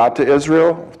people got to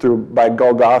Israel by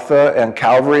Golgotha and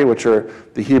Calvary, which are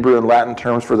the Hebrew and Latin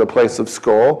terms for the place of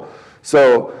skull.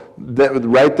 So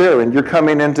right there, when you're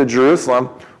coming into Jerusalem,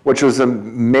 which was a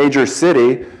major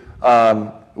city,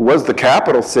 was the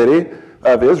capital city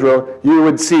of Israel, you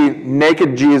would see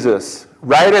naked Jesus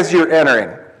right as you're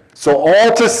entering. So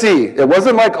all to see. It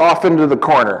wasn't like off into the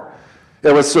corner.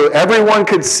 It was so everyone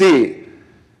could see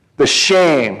the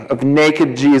shame of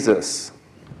naked Jesus.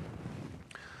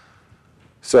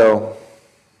 So,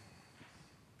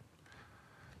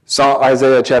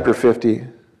 Isaiah chapter 50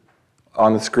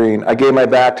 on the screen. I gave my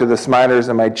back to the smiters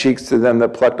and my cheeks to them that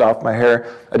plucked off my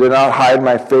hair. I did not hide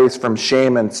my face from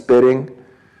shame and spitting.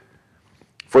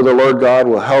 For the Lord God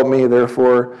will help me,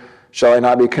 therefore shall I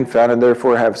not be confounded.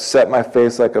 Therefore I have set my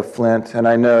face like a flint, and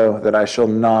I know that I shall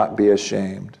not be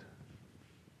ashamed.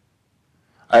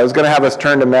 I was going to have us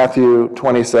turn to Matthew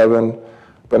 27,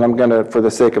 but I'm going to, for the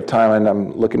sake of time, and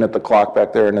I'm looking at the clock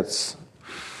back there, and it's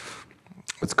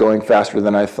going faster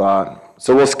than I thought.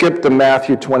 So we'll skip to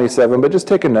Matthew 27, but just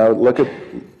take a note. Look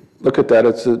at that.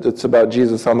 It's about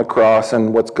Jesus on the cross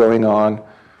and what's going on.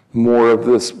 More of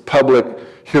this public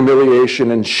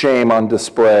humiliation and shame on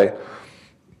display.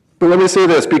 But let me say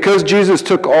this. Because Jesus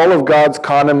took all of God's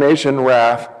condemnation,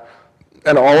 wrath,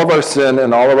 and all of our sin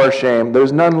and all of our shame,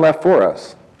 there's none left for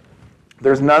us.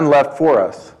 There's none left for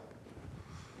us.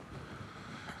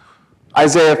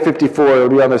 Isaiah 54 will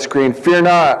be on the screen. Fear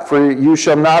not, for you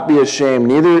shall not be ashamed,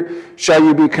 neither shall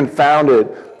you be confounded,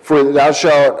 for thou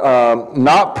shalt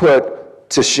not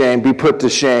be put to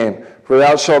shame. For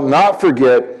thou shalt not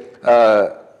forget,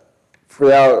 for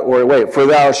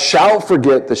thou shalt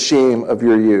forget the shame of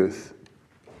your youth.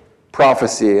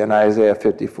 Prophecy in Isaiah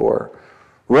 54.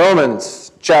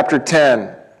 Romans chapter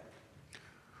 10.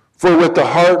 For with the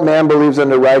heart man believes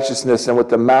unto righteousness, and with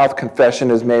the mouth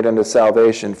confession is made unto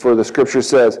salvation. For the scripture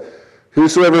says,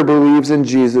 whosoever believes in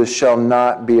Jesus shall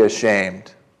not be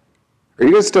ashamed. Are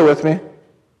you guys still with me?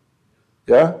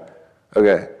 Yeah?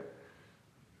 Okay.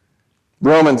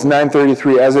 Romans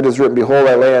 9:33, as it is written, behold,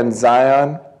 I lay in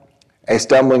Zion a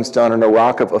stumbling stone and a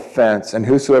rock of offense, and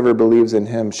whosoever believes in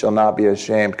him shall not be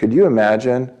ashamed. Could you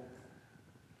imagine?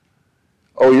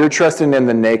 Oh, you're trusting in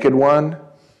the naked one?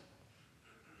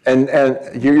 And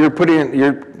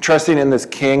you're trusting in this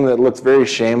king that looks very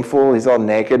shameful. He's all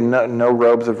naked, no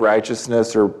robes of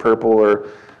righteousness or purple, or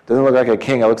doesn't look like a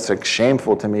king. It looks like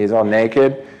shameful to me. He's all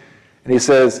naked. And he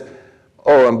says,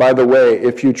 oh, and by the way,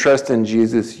 if you trust in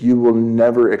Jesus, you will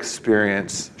never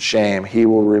experience shame. He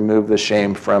will remove the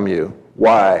shame from you.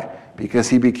 Why? Because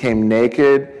he became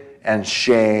naked and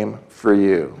shame for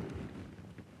you.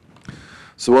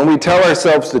 So when we tell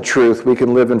ourselves the truth, we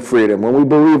can live in freedom. When we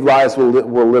believe lies, we'll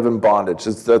live in bondage.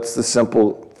 That's the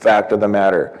simple fact of the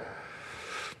matter.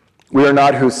 We are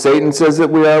not who Satan says that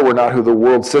we are. We're not who the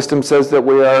world system says that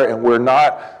we are. And we're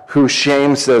not who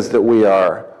shame says that we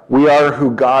are. We are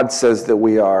who God says that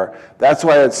we are. That's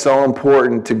why it's so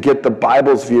important to get the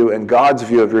Bible's view and God's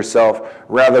view of yourself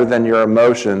rather than your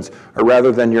emotions or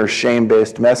rather than your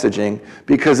shame-based messaging,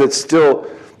 because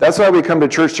that's why we come to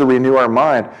church, to renew our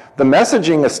mind. The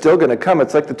messaging is still going to come.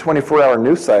 It's like the 24-hour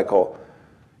news cycle.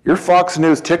 Your Fox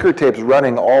News ticker tape's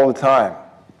running all the time.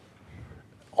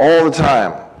 All the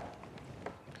time.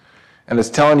 And it's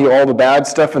telling you all the bad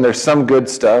stuff, and there's some good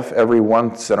stuff every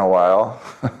once in a while.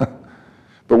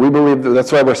 But we believe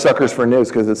that's why we're suckers for news,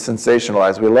 because it's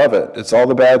sensationalized. We love it. It's all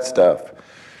the bad stuff.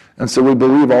 And so we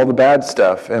believe all the bad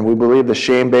stuff, and we believe the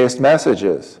shame-based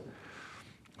messages.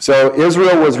 So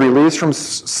Israel was released from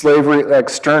slavery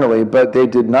externally, but they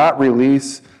did not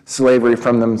release slavery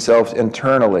from themselves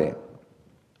internally.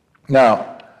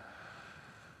 Now,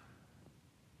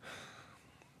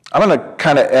 I'm going to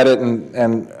kind of edit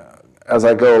and as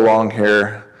I go along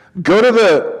here, go to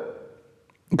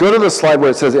the slide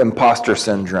where it says imposter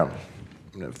syndrome.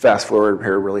 Fast forward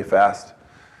here really fast.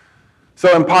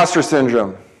 So imposter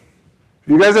syndrome. Have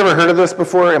you guys ever heard of this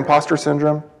before, imposter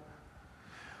syndrome?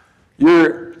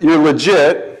 You're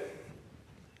legit,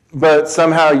 but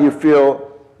somehow you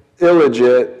feel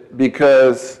illegit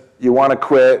because you want to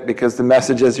quit, because the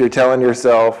messages you're telling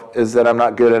yourself is that I'm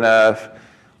not good enough,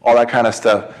 all that kind of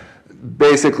stuff.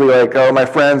 Basically like, oh, my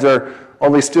friends are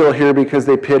only still here because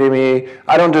they pity me.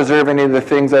 I don't deserve any of the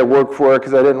things I work for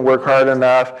because I didn't work hard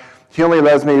enough. He only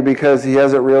loves me because he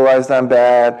hasn't realized I'm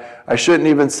bad. I shouldn't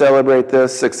even celebrate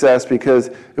this success because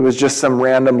it was just some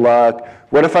random luck.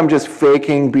 What if I'm just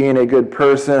faking being a good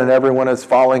person and everyone is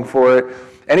falling for it?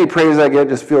 Any praise I get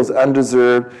just feels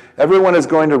undeserved. Everyone is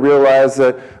going to realize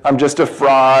that I'm just a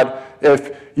fraud.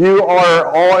 If you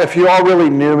all really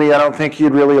knew me, I don't think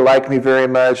you'd really like me very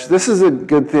much. This is a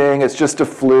good thing. It's just a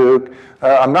fluke.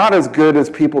 I'm not as good as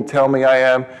people tell me I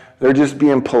am. They're just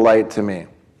being polite to me.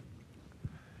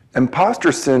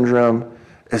 Imposter syndrome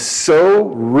is so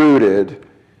rooted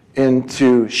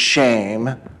into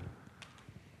shame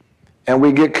and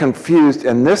we get confused,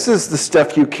 and this is the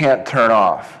stuff you can't turn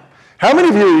off. How many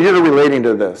of you are relating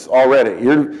to this already?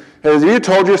 Have you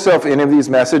told yourself any of these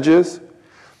messages?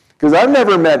 Because I've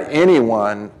never met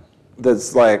anyone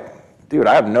that's like, dude,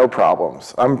 I have no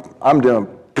problems. I'm doing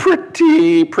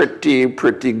pretty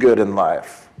good in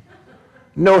life.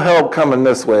 No help coming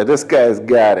this way. This guy's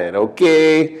got it,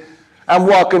 okay? I'm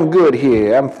walking good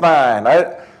here. I'm fine.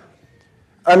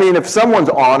 I mean, if someone's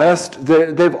honest,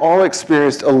 they've all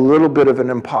experienced a little bit of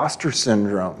an imposter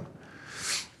syndrome.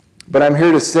 But I'm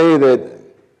here to say that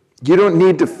you don't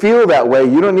need to feel that way.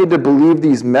 You don't need to believe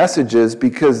these messages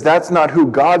because that's not who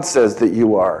God says that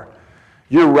you are.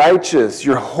 You're righteous,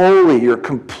 you're holy, you're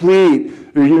complete,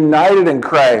 you're united in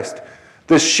Christ.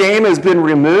 The shame has been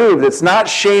removed. It's not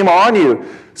shame on you.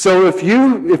 So if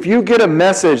you get a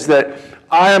message that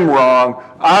I am wrong,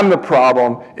 I'm the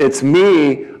problem, it's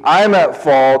me, I'm at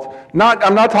fault.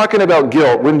 I'm not talking about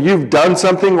guilt. When you've done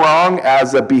something wrong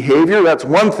as a behavior, that's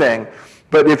one thing.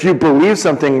 But if you believe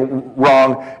something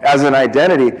wrong as an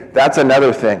identity, that's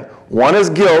another thing. One is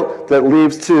guilt that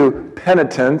leads to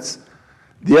penitence.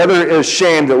 The other is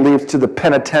shame that leads to the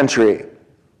penitentiary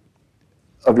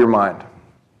of your mind.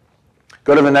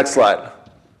 Go to the next slide.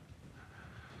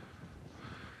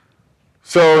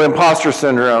 So imposter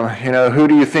syndrome, who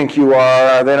do you think you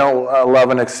are? They don't love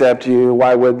and accept you.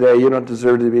 Why would they? You don't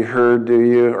deserve to be heard, do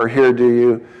you? Or hear, do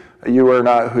you? You are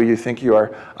not who you think you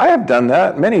are. I have done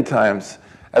that many times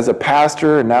as a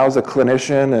pastor and now as a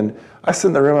clinician. And I sit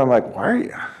in the room, I'm like, why are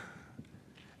you?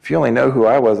 If you only know who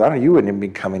I was, you wouldn't even be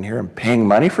coming here and paying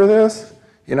money for this.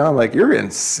 I'm like, you're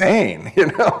insane.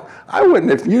 I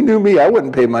wouldn't, if you knew me, I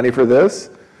wouldn't pay money for this.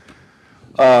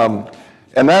 And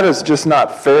that is just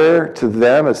not fair to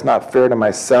them. It's not fair to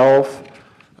myself.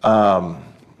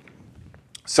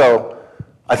 So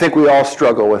I think we all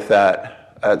struggle with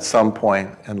that at some point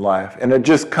in life. And it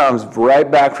just comes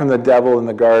right back from the devil in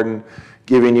the garden,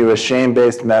 giving you a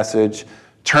shame-based message,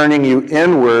 turning you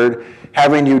inward,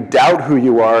 having you doubt who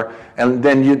you are, and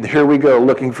then here we go,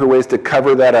 looking for ways to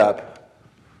cover that up.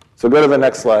 So go to the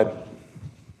next slide.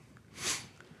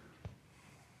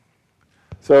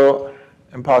 So,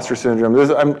 imposter syndrome.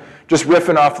 I'm just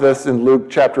riffing off this in Luke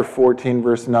chapter 14,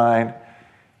 verse 9.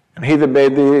 And he that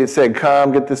made thee said,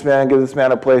 come, give this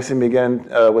man a place, and begin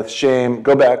with shame.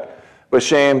 Go back with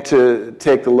shame to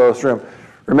take the lowest room.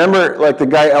 Remember, like the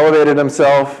guy elevated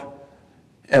himself,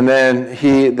 and then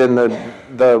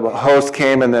the host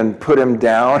came and then put him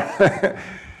down.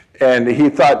 And he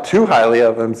thought too highly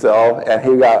of himself, and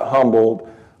he got humbled.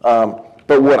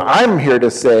 But what I'm here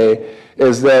to say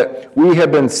is that we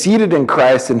have been seated in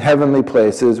Christ in heavenly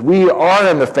places. We are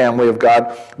in the family of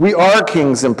God. We are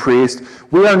kings and priests.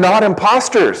 We are not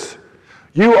imposters.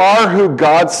 You are who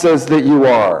God says that you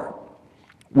are.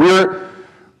 We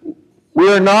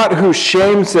are not who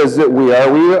shame says that we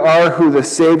are. We are who the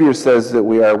Savior says that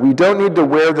we are. We don't need to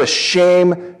wear the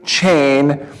shame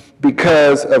chain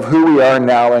because of who we are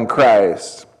now in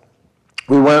Christ.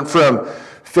 We went from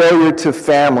failure to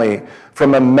family,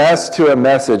 from a mess to a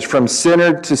message, from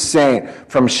sinner to saint,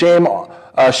 from shame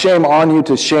on you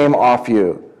to shame off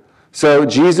you. So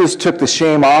Jesus took the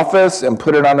shame off us and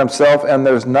put it on himself, and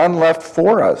there's none left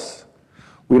for us.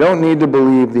 We don't need to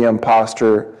believe the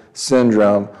imposter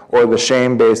syndrome or the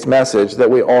shame-based message that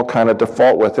we all kind of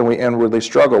default with and we inwardly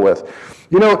struggle with.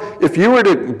 If you were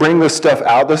to bring this stuff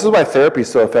out, this is why therapy is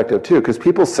so effective too, because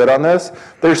people sit on this,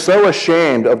 they're so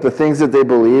ashamed of the things that they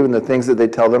believe and the things that they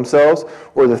tell themselves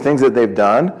or the things that they've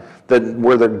done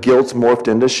where their guilt's morphed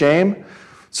into shame.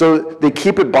 So they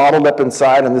keep it bottled up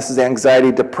inside, and this is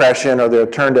anxiety, depression, or they'll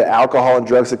turn to alcohol and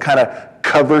drugs to kind of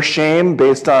cover shame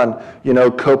based on,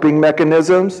 coping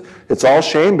mechanisms. It's all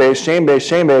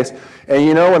shame-based.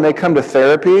 And when they come to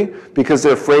therapy because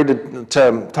they're afraid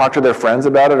to talk to their friends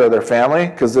about it or their family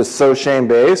because it's so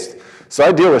shame-based. So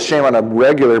I deal with shame on a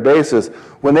regular basis.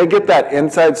 When they get that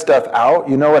inside stuff out,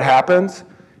 you know what happens?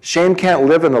 Shame can't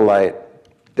live in the light.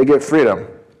 They get freedom.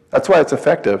 That's why it's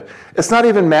effective. It's not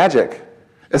even magic.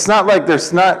 It's not like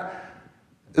it's nothing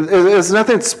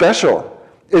special.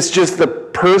 It's just the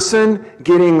person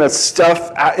getting the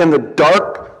stuff out in the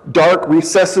dark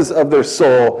recesses of their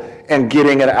soul and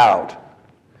getting it out.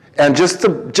 And just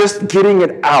getting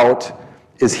it out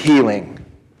is healing.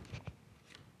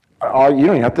 You don't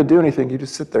even have to do anything. You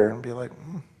just sit there and be like,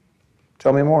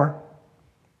 tell me more.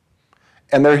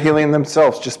 And they're healing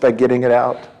themselves just by getting it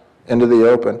out into the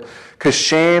open. Because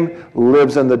shame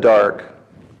lives in the dark.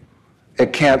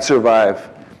 It can't survive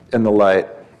in the light.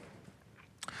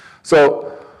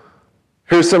 So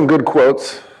here's some good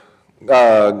quotes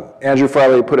Andrew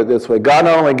Farley put it this way: God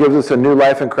not only gives us a new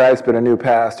life in Christ, but a new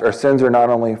past. Our sins are not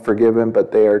only forgiven,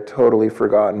 but they are totally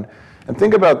forgotten. And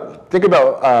think about.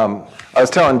 I was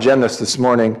telling Jen this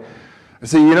morning. I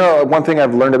said, one thing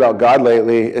I've learned about God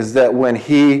lately is that when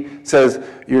he says,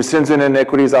 your sins and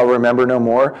iniquities I'll remember no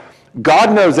more,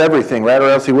 God knows everything, right? Or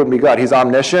else he wouldn't be God. He's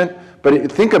omniscient.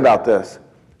 But think about this.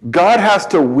 God has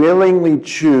to willingly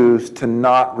choose to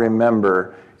not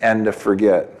remember and to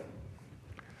forget.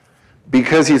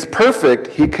 Because he's perfect,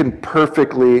 he can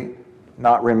perfectly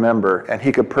not remember, and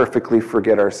he could perfectly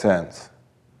forget our sins.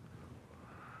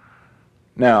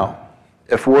 Now,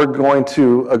 if we're going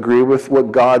to agree with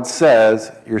what God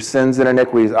says, your sins and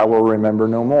iniquities I will remember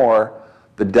no more,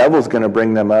 the devil's going to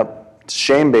bring them up,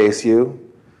 shame base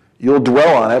you. You'll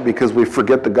dwell on it because we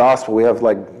forget the gospel. We have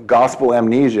like gospel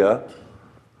amnesia.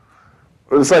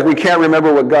 It's like we can't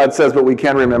remember what God says, but we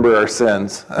can remember our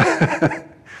sins.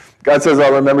 God says,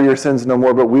 I'll remember your sins no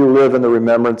more, but we live in the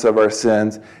remembrance of our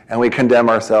sins, and we condemn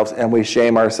ourselves, and we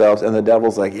shame ourselves, and the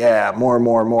devil's like, yeah,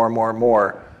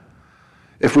 more.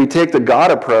 If we take the God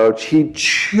approach, he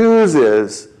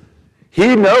chooses,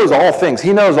 he knows all things,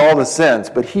 he knows all the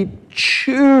sins, but he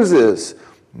chooses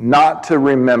not to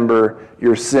remember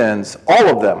your sins, all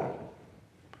of them.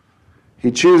 He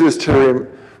chooses to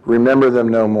remember them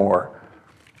no more.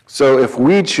 So if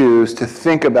we choose to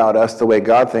think about us the way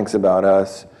God thinks about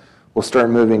us, we'll start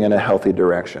moving in a healthy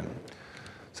direction.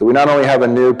 So we not only have a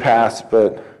new past,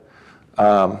 but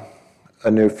a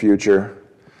new future.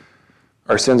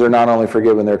 Our sins are not only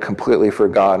forgiven, they're completely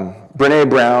forgotten. Brene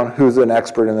Brown, who's an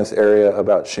expert in this area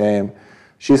about shame,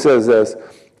 she says this: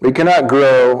 we cannot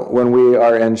grow when we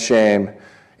are in shame,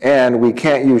 and we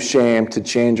can't use shame to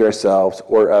change ourselves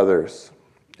or others.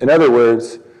 In other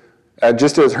words,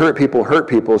 just as hurt people,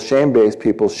 shame-based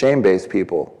people, shame-based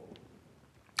people.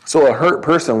 So a hurt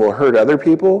person will hurt other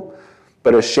people,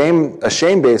 but a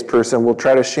shame-based person will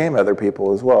try to shame other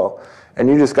people as well. And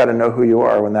you just got to know who you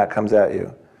are when that comes at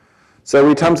you. So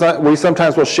we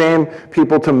sometimes will shame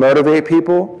people to motivate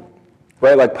people,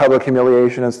 right? Like public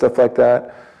humiliation and stuff like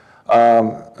that.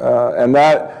 And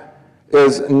that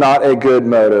is not a good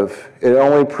motive. It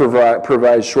only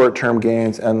provides short-term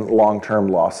gains and long-term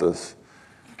losses.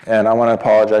 And I want to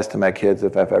apologize to my kids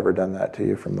if I've ever done that to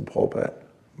you from the pulpit.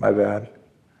 My bad.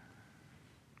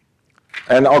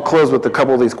 And I'll close with a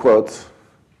couple of these quotes.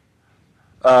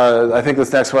 I think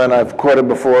this next one I've quoted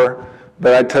before,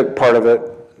 but I took part of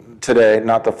it today,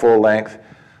 not the full length.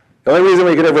 The only reason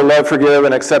we could ever love, forgive,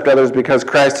 and accept others is because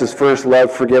Christ has first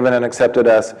loved, forgiven, and accepted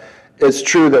us. It's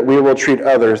true that we will treat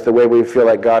others the way we feel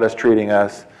like God is treating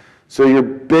us. So your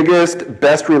biggest,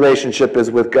 best relationship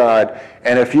is with God.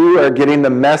 And if you are getting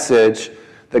the message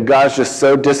that God's just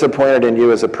so disappointed in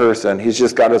you as a person, he's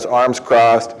just got his arms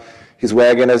crossed, he's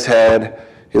wagging his head,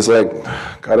 he's like,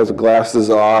 got his glasses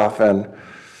off and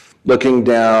looking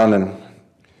down, and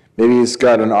maybe he's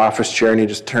got an office chair and he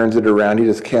just turns it around. He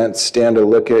just can't stand to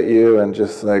look at you and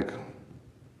just like,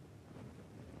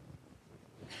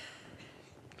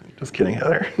 just kidding,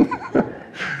 Heather.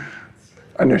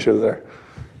 I knew she was there.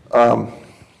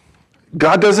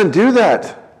 God doesn't do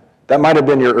that. That might have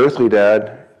been your earthly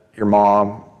dad, your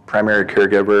mom, primary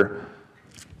caregiver,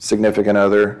 significant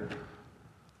other.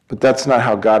 But that's not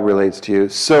how God relates to you.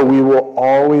 So we will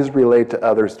always relate to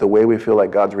others the way we feel like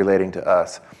God's relating to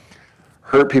us.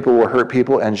 Hurt people will hurt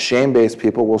people, and shame-based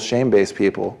people will shame-based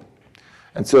people.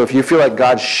 And so if you feel like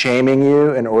God's shaming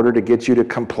you in order to get you to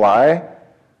comply,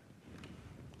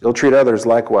 you'll treat others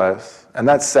likewise. And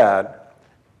that's sad.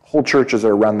 Whole churches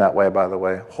are run that way, by the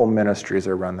way. Whole ministries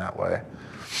are run that way.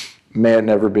 May it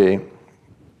never be.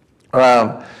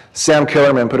 Sam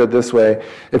Killerman put it this way: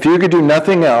 if you could do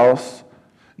nothing else,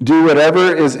 do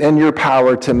whatever is in your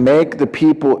power to make the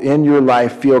people in your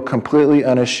life feel completely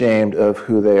unashamed of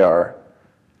who they are.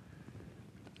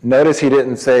 Notice he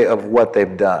didn't say of what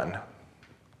they've done.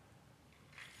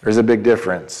 There's a big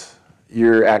difference.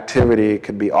 Your activity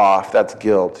could be off. That's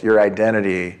guilt. Your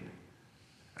identity,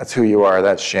 that's who you are.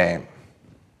 That's shame.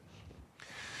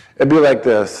 It'd be like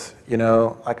this,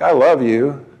 like, I love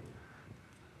you.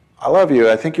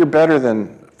 I think you're better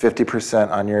than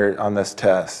 50% on this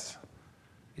test.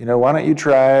 Why don't you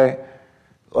try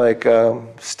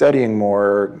studying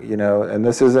more, and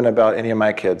this isn't about any of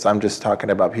my kids. I'm just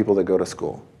talking about people that go to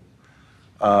school.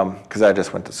 Because I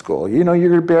just went to school.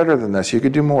 You're better than this. You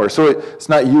could do more. So it's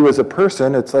not you as a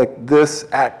person. It's like this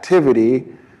activity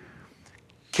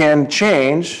can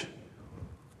change,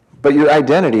 but your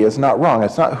identity is not wrong.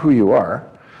 It's not who you are.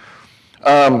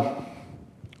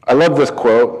 I love this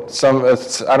quote.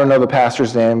 I don't know the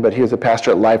pastor's name, but he was a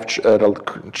pastor at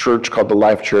a church called the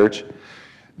Life Church.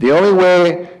 The only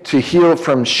way to heal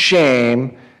from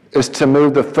shame is to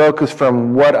move the focus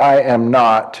from what I am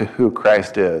not to who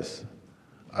Christ is.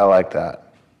 I like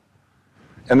that.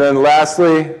 And then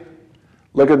lastly,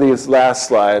 look at these last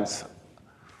slides.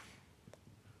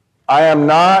 I am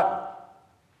not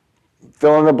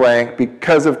fill in the blank.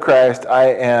 Because of Christ, I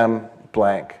am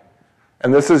blank.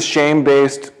 And this is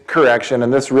shame-based correction,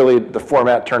 and this really, the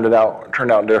format turned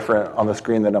out different on the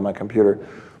screen than on my computer.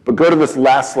 But go to this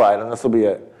last slide, and this will be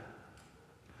it.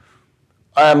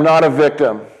 I am not a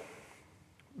victim.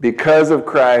 Because of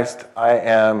Christ, I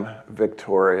am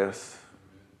victorious.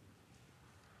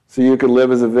 So you could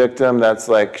live as a victim, that's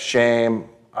like shame,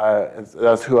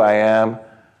 that's who I am.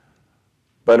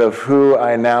 But of who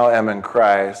I now am in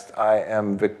Christ, I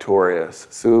am victorious.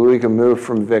 So we can move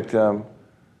from victim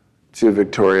to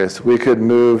victorious. We could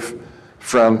move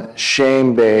from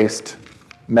shame-based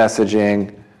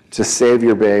messaging to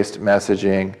Savior-based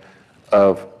messaging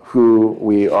of who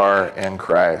we are in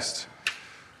Christ.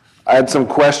 I had some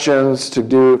questions to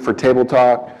do for Table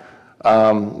Talk,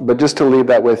 but just to leave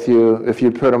that with you, if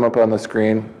you put them up on the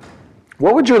screen.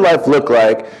 What would your life look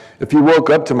like if you woke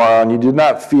up tomorrow and you did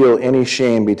not feel any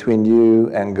shame between you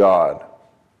and God?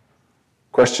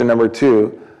 Question number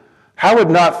 2, how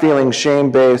would not feeling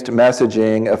shame-based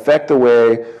messaging affect the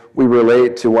way we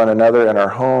relate to one another in our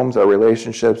homes, our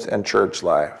relationships, and church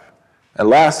life? And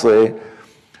lastly,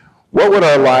 what would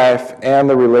our life and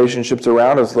the relationships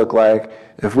around us look like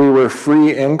if we were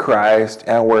free in Christ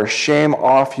and were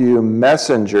shame-off-you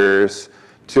messengers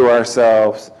to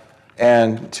ourselves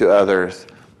and to others?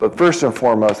 But first and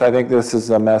foremost, I think this is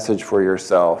a message for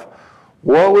yourself.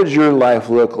 What would your life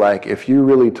look like if you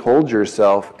really told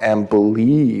yourself and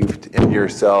believed in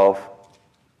yourself,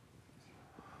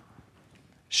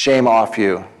 shame off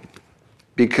you,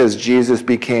 because Jesus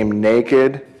became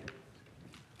naked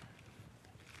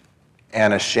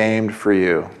and ashamed for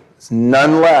you? There's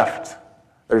none left.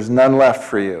 There's none left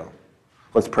for you.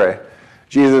 Let's pray.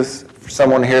 Jesus, for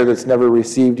someone here that's never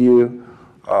received you,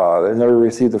 they've never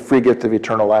received the free gift of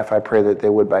eternal life, I pray that they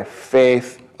would, by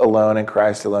faith alone in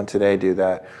Christ alone today, do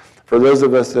that. For those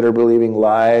of us that are believing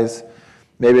lies,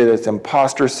 maybe that's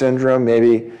imposter syndrome,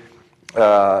 maybe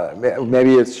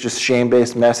it's just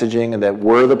shame-based messaging and that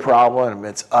we're the problem,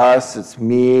 it's us, it's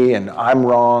me, and I'm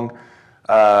wrong.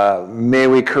 May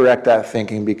we correct that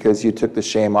thinking because you took the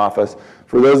shame off us.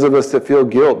 For those of us that feel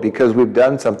guilt because we've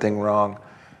done something wrong,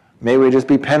 may we just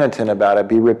be penitent about it,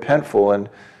 be repentful,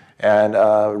 and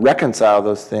reconcile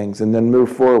those things and then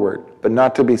move forward, but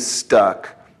not to be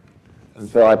stuck. And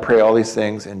so I pray all these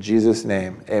things in Jesus'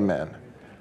 name, amen.